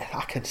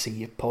 I can see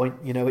your point.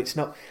 You know, it's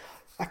not.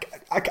 I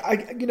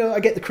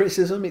get the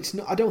criticism. It's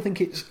not. I don't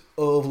think it's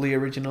overly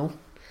original.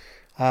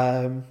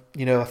 You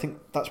know, I think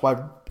that's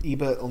why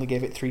Ebert only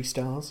gave it 3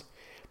 stars.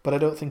 But I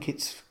don't think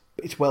it's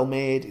well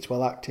made. It's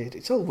well acted.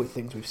 It's all with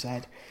things we've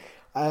said.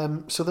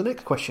 So the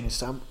next question is,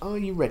 Sam, are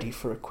you ready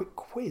for a quick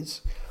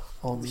quiz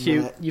on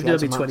Hugh, you've the known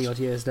me Adamant? 20 odd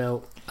years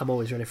now. I'm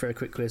always ready for a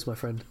quick quiz, my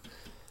friend.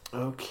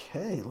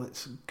 Okay,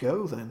 let's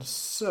go then.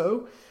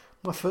 So,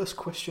 my first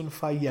question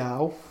for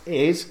you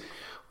is,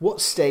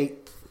 what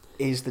state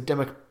is the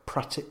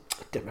Democratic?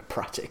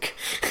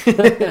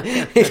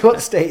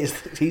 What state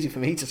is? It's easy for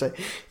me to say.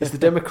 Is the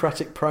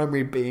Democratic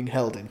primary being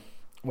held in?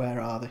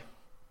 Where are they?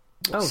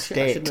 What Shit,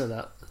 I should know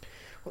that.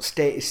 What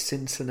state is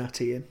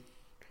Cincinnati in?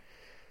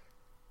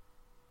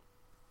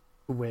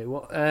 Wait,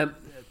 what?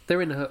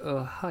 They're in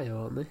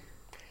Ohio, aren't they?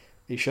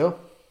 You sure?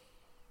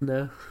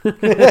 No.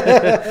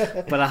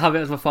 But I have it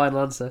as my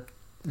final answer.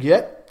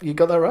 Yeah, you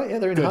got that right. Yeah,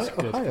 they're in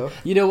Good. Ohio.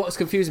 You know what's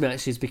confusing me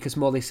actually is because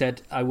Molly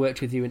said I worked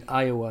with you in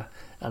Iowa,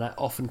 and I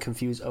often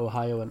confuse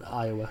Ohio and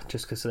Iowa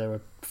just because there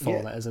are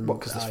 4 letters and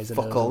because I's there's and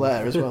fuck O's. all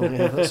there as well.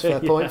 Yeah, that's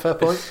fair point. Fair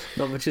point.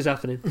 Not much is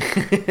happening.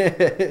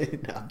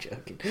 No, I'm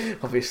joking.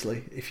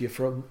 Obviously, if you're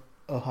from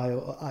Ohio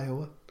or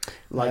Iowa,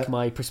 Like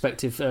my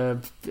prospective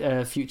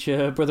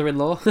future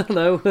brother-in-law.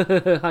 Hello.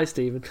 Hi,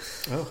 Stephen.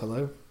 Oh,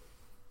 hello.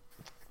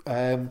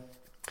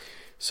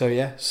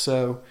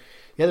 So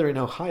they're in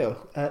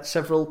Ohio.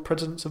 Several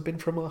presidents have been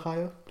from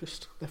Ohio.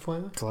 Just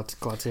FYI.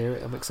 Glad to hear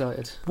it. I'm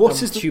excited. What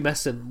I'm is the-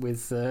 tumescent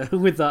with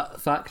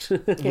that fact.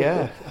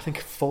 Yeah, I think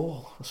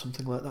 4 or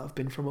something like that have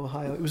been from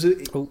Ohio. It was a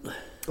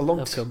long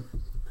I've come.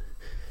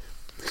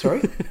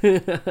 Sorry.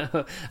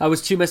 I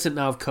was tumescent,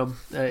 now I've come.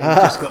 It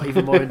just got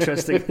even more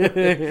interesting.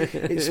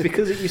 It's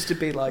because it used to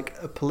be like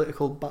a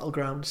political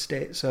battleground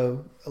state.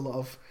 So a lot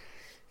of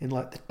in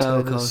like the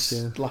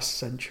Turner's last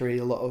century,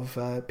 a lot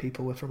of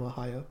people were from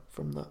Ohio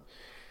from that.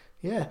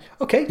 Yeah.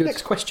 Okay. Good.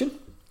 Next question.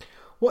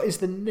 What is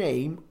the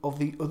name of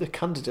the other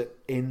candidate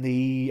in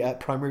the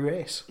primary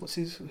race?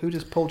 Who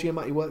does Paul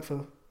Giamatti work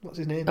for? What's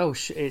his name? Oh,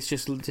 it's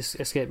just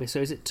escaped me. So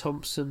is it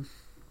Thompson?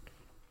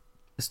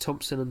 There's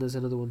Thompson and there's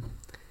another one.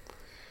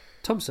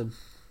 Thompson.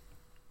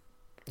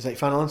 Is that your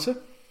final answer?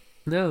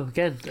 No,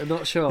 again, I'm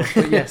not sure.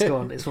 But yes, go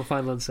on. It's my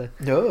final answer.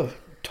 No.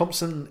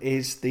 Thompson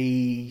is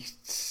the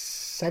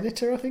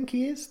senator, I think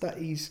he is, that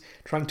he's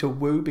trying to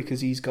woo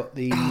because he's got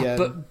the...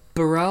 but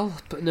Burrell?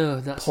 But no,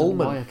 that's Pullman.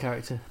 the Wire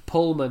character.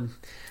 Pullman.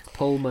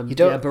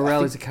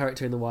 Burrell is a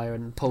character in The Wire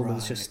and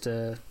Pullman's just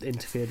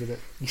interfered with it.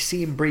 You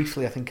see him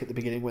briefly, I think, at the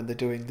beginning when they're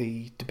doing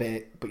the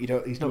debate, but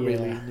he's not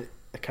really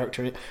a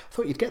character in it. I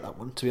thought you'd get that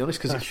one, to be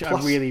honest, because I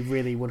really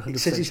 100%. It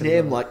says his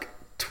name like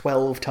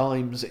 12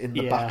 times in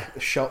the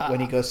back shot when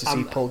he goes to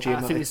see Paul Giamatti.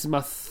 I think this is my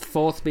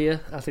 4th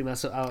beer. I think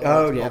that's...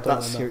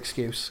 that's your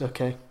excuse.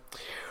 Okay.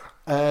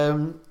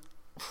 Well,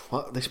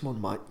 this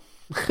one might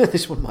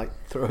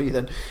throw you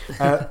then.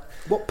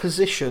 What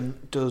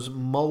position does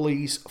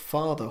Molly's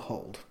father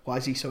hold? Why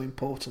is he so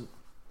important?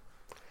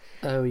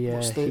 Oh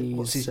yeah,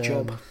 what's his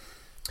job?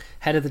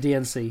 Head of the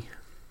DNC.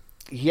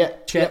 Yeah,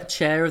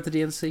 chair of the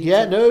DNC.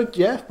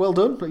 Yeah, well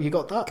done. You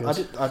got that.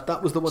 Good.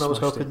 That was the one I was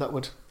hoping that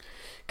would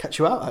catch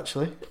you out.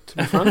 Actually, to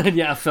be frank.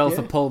 Yeah, I fell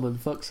for Pullman.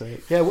 Fuck's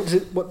sake. Yeah,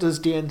 what does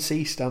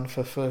DNC stand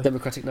for?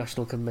 Democratic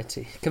National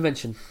Committee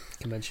Convention.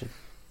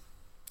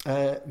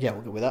 Yeah,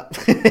 we'll go with that.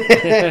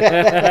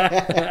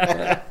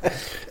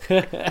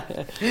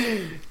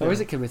 Or is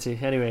it committee?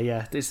 Anyway,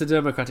 yeah, it's the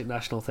Democratic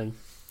National thing.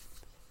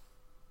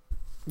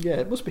 Yeah,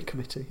 it must be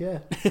committee. Yeah,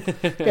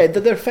 yeah,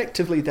 they're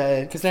effectively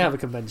there because they have a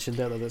convention,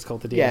 don't they? That's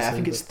called the DNC. Yeah, I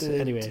think it's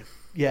anyway.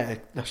 Yeah,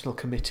 National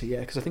Committee. Yeah,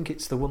 because I think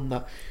it's the one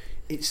that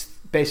it's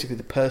basically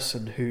the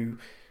person who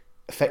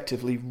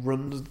effectively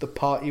runs the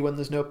party when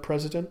there's no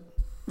president.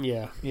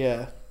 Yeah,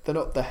 they're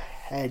not the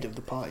head of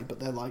the party, but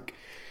they're like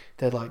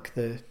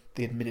the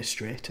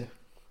administrator.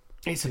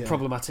 It's a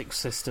problematic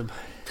system.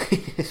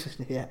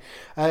 Yeah.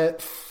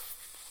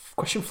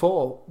 Question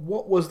 4.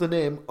 What was the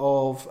name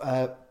of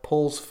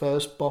Paul's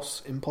first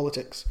boss in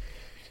politics?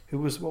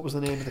 What was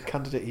the name of the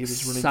candidate he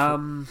was running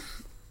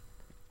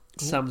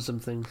for?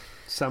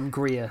 Sam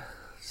Greer.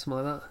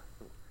 Something like that.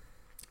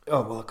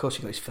 Oh, well, of course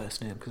you got his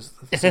first name because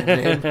that's the same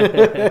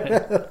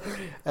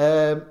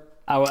name.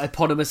 Our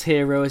eponymous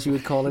hero, as you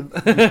would call him.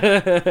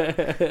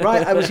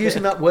 Right, I was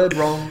using that word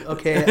wrong.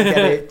 Okay, I get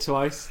it.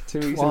 Twice.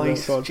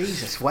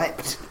 Jesus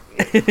wept.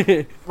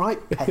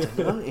 Right, pedant,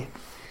 aren't you?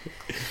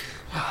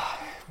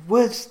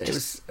 Words. It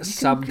was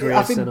Sam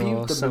Grayson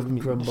or Sam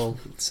Grumble.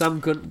 Sam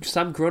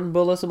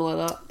Grumble or something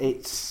like that.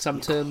 It's Sam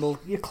Turnbull.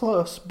 You're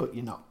close, but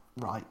you're not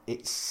right.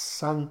 It's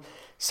Sam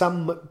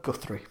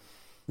Guthrie.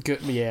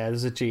 Yeah,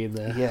 there's a G in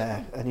there.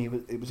 Yeah, and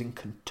it was in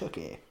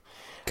Kentucky.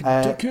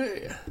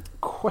 Kentucky.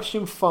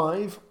 Question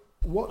 5.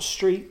 what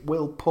street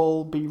will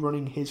Paul be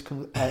running his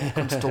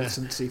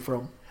consultancy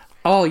from?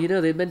 Oh, you know,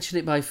 they mentioned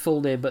it by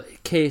full name, but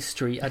K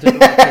Street. I don't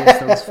know what K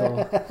stands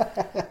for.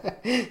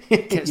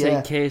 Kept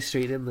saying K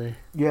Street, didn't they?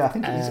 Yeah, I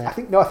think it is. I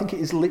think it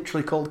is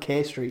literally called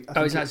K Street.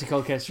 It's actually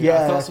called K Street.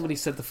 Yeah. I thought somebody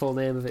said the full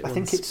name of it once. I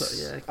think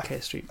it's but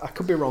K Street. I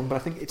could be wrong, but I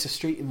think it's a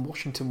street in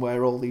Washington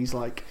where all these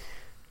like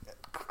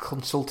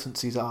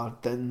consultancies are.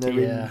 Then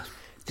they're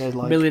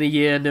like million a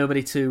year,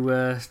 nobody to.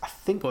 I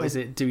think what is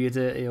it? Do you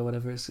dirty or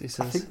whatever it says.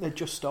 I think they're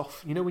just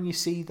off. You know when you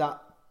see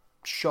that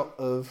shot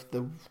of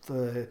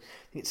the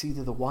it's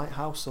either the White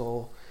House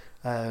or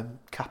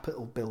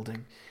Capitol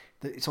building.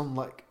 It's on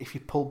like if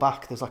you pull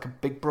back, there's like a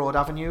big broad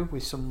avenue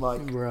with some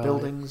like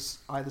buildings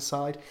either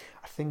side.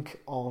 I think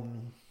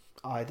on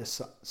either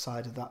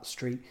side of that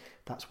street,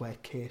 that's where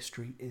K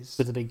Street is.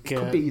 With the big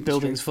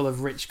buildings full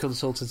of rich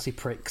consultancy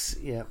pricks.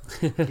 Yeah,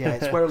 yeah,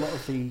 it's where a lot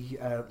of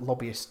the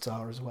lobbyists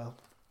are as well.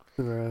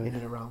 Right. In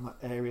and around that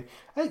area.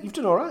 Hey, you've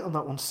done all right on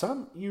that one,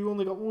 Sam. You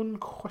only got one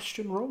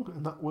question wrong,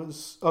 and that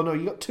was... Oh, no,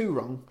 you got two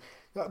wrong.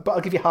 But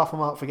I'll give you half a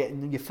mark for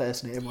getting your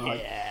first name right.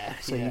 Yeah.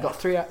 So you got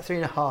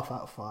 3.5 out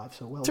of 5,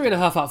 so well 3.5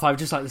 out of 5,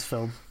 just like this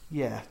film.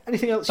 Yeah.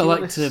 Anything else I you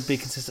like want to be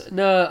consistent.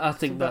 No, I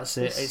think that's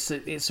it.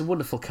 It's a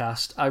wonderful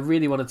cast. I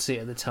really wanted to see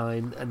it at the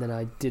time, and then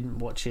I didn't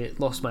watch it,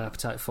 lost my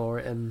appetite for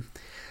it, and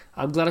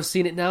I'm glad I've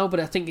seen it now, but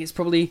I think it's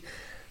probably...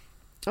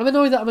 I'm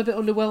annoyed that I'm a bit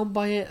underwhelmed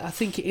by it. I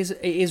think it's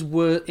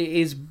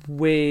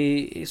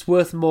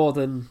worth more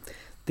than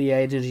the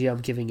energy I'm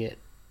giving it.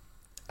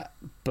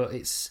 But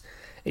it's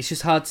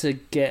just hard to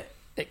get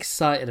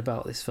excited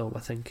about this film,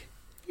 I think.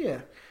 Yeah.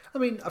 I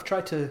mean, I've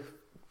tried to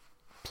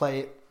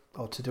play it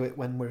or to do it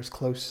when we're as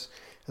close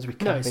as we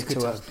can be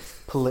to a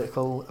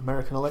political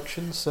American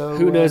election. So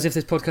who knows if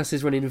this podcast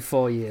is running in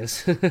 4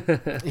 years?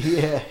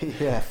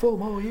 yeah, 4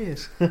 more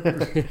years. Yeah,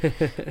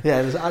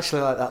 there's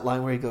actually like that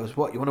line where he goes,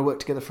 "What, you want to work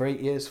together for 8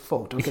 years?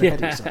 4? Don't get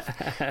ahead of yourself."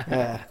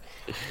 Yeah.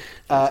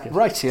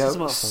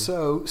 Rightio.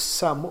 So,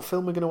 Sam, what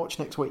film are we going to watch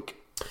next week?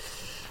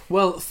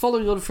 Well,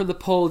 following on from the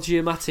Paul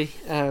Giamatti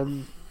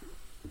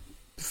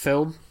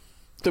film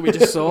that we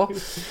just saw,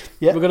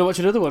 we're going to watch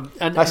another one,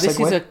 and nice this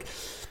segue.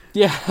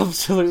 Yeah,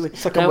 absolutely.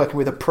 It's like I'm working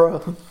with a pro.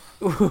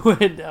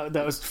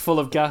 That was full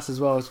of gas as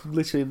well. I was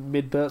literally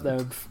mid-burp there.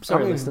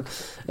 Sorry, listener.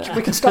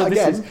 We can start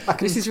again. Do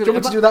you want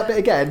me to do that bit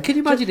again? Can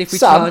you imagine if we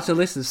charged the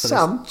listeners for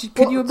this?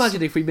 Can you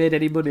imagine if we made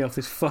any money off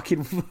this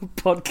fucking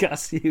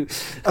podcast?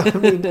 I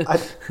mean,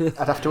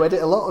 I'd have to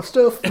edit a lot of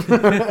stuff.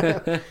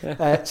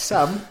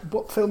 Sam,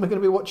 what film are we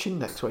going to be watching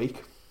next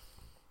week?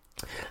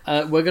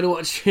 We're going to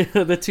watch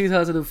the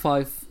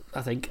 2005,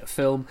 I think,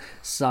 film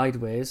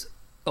Sideways.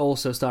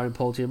 Also starring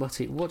Paul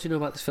Giamatti. What do you know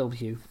about this film,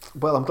 Hugh?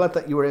 Well, I'm glad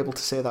that you were able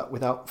to say that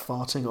without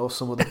farting or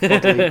some other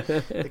bodily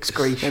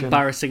excretion.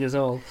 Embarrassing us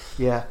all.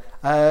 Yeah.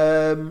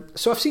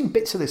 So I've seen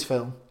bits of this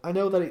film. I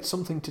know that it's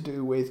something to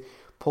do with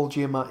Paul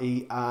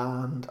Giamatti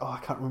and... Oh, I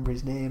can't remember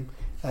his name.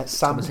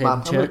 Sandman.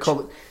 I'm going to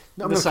call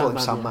him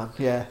Sandman.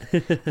 Yeah.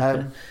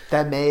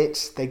 They're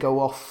mates. They go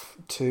off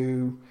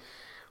to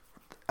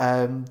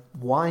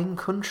wine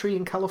country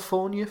in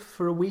California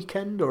for a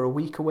weekend or a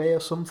week away or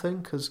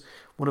something, because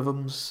one of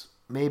them's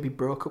maybe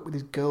broke up with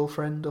his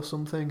girlfriend or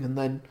something, and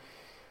then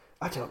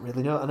I don't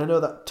really know. And I know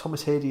that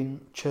Thomas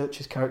Hayden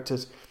Church's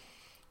characters,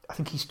 I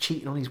think he's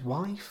cheating on his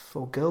wife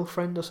or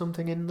girlfriend or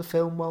something in the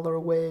film while they're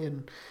away,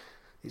 and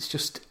it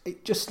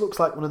just looks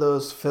like one of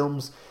those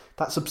films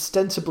that's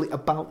ostensibly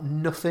about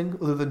nothing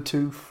other than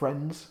two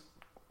friends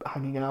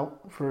hanging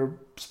out for a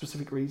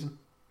specific reason.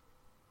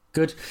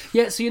 Good.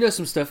 Yeah, so you know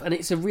some stuff, and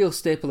it's a real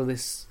staple of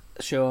this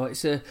show.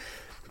 It's a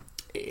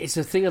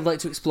thing I'd like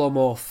to explore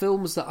more.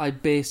 Films that I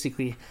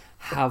basically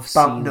have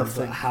seen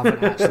but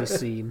haven't actually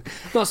seen.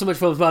 Not so much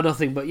films about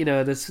nothing, but you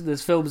know,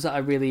 there's films that I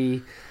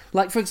really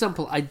like. For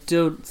example, I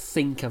don't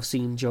think I've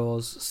seen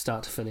Jaws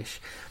start to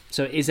finish,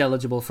 so it is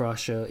eligible for our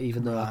show,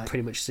 even though I've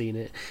pretty much seen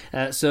it.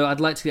 So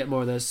I'd like to get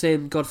more of those.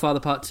 Same Godfather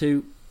Part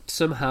 2.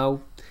 Somehow,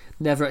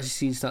 never actually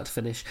seen start to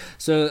finish.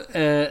 So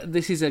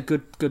this is a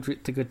good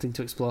thing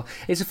to explore.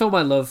 It's a film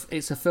I love.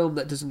 It's a film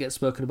that doesn't get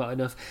spoken about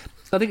enough.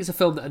 I think it's a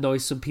film that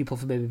annoys some people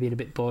for maybe being a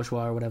bit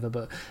bourgeois or whatever,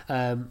 but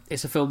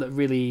it's a film that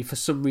really, for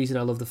some reason,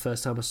 I loved the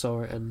first time I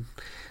saw it, and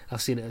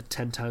I've seen it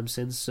 10 times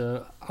since,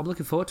 so I'm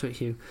looking forward to it,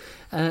 Hugh.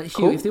 Hugh,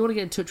 cool. If they want to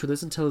get in touch with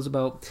us and tell us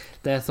about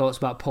their thoughts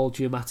about Paul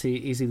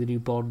Giamatti, is he the new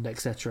Bond,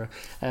 etc.,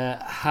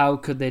 how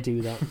could they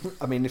do that?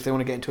 I mean, if they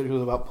want to get in touch with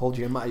us about Paul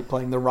Giamatti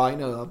playing the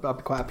Rhino, I'd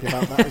be quite happy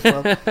about that as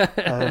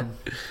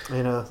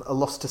well. A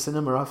loss to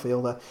cinema, I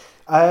feel there.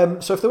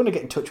 So if they want to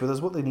get in touch with us,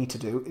 what they need to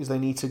do is they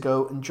need to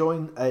go and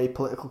join a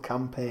political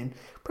campaign,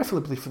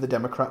 preferably for the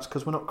Democrats,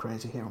 because we're not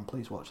crazy here on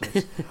Please Watch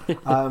This.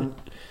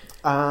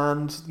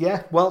 And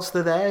yeah, whilst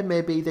they're there,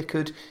 maybe they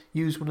could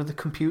use one of the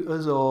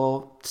computers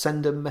or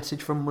send a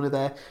message from one of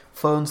their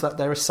phones that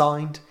they're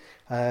assigned,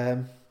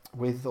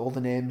 with all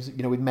the names,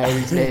 you know, with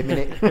Mary's name in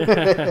it.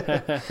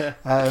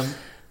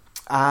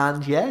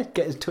 And yeah,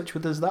 get in touch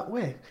with us that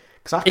way.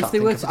 Because I can't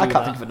think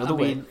of another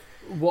way.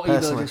 What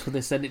email address would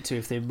they send it to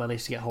if they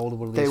managed to get hold of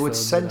one of these? They would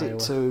send it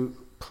to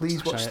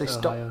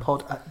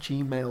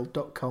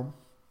pleasewatchthispod@gmail.com.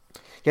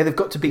 Yeah, they've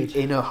got to be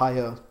in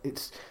Ohio.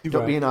 It's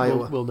got to be in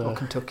Iowa We'll know. or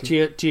Kentucky.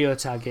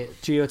 Geotag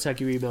it. Geotag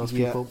your emails,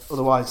 Yeah, people.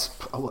 otherwise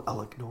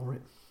I'll ignore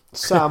it.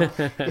 Sam,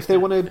 if they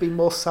want to be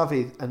more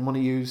savvy and want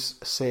to use,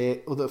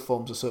 say, other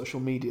forms of social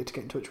media to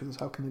get in touch with us,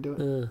 how can they do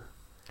it?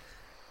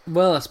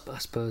 Well, I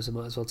suppose I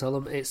might as well tell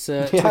them. It's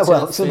Yeah, Twitter,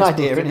 well, it's an Facebook,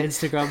 idea, and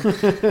isn't it?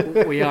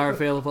 Instagram. We are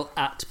available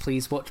at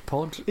Please Watch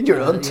Pod. In your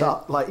own yeah.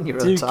 time, like in your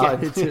Do own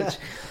time. get in touch.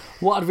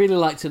 What I'd really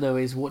like to know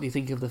is what do you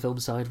think of the film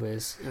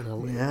Sideways, and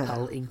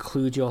I'll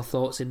include your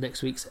thoughts in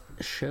next week's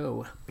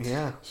show.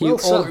 Yeah. Hugh, Well,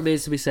 all that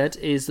remains to be said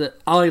is that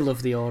I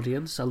love the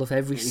audience. I love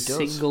every He does.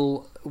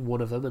 single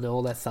one of them and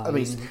all their thighs. I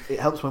mean, it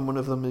helps when one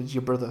of them is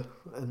your brother,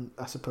 and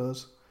I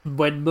suppose.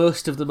 When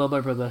most of them are my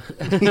brother.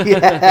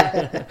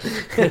 Yeah.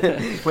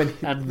 When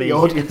And me. the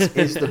audience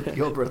is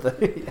your brother.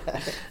 Yeah.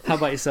 How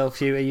about yourself,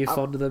 Hugh? Are you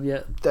fond of them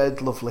yet? They're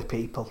lovely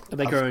people. Are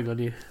they growing on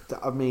you?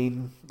 I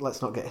mean,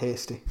 let's not get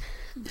hasty.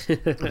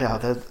 No,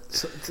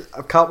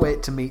 I can't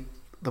wait to meet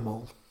them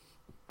all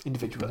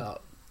individually.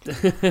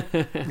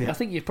 I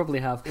think you probably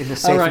have. In a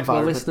safe all right,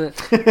 well,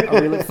 environment.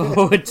 listener, we look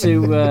forward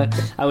to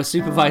our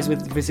supervised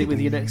visit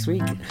with you next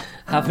week.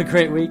 Have a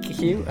great week,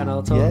 Hugh, and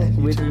I'll talk Yeah,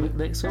 you with too. you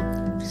next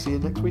one. See you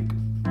next week.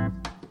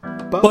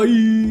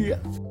 Bye.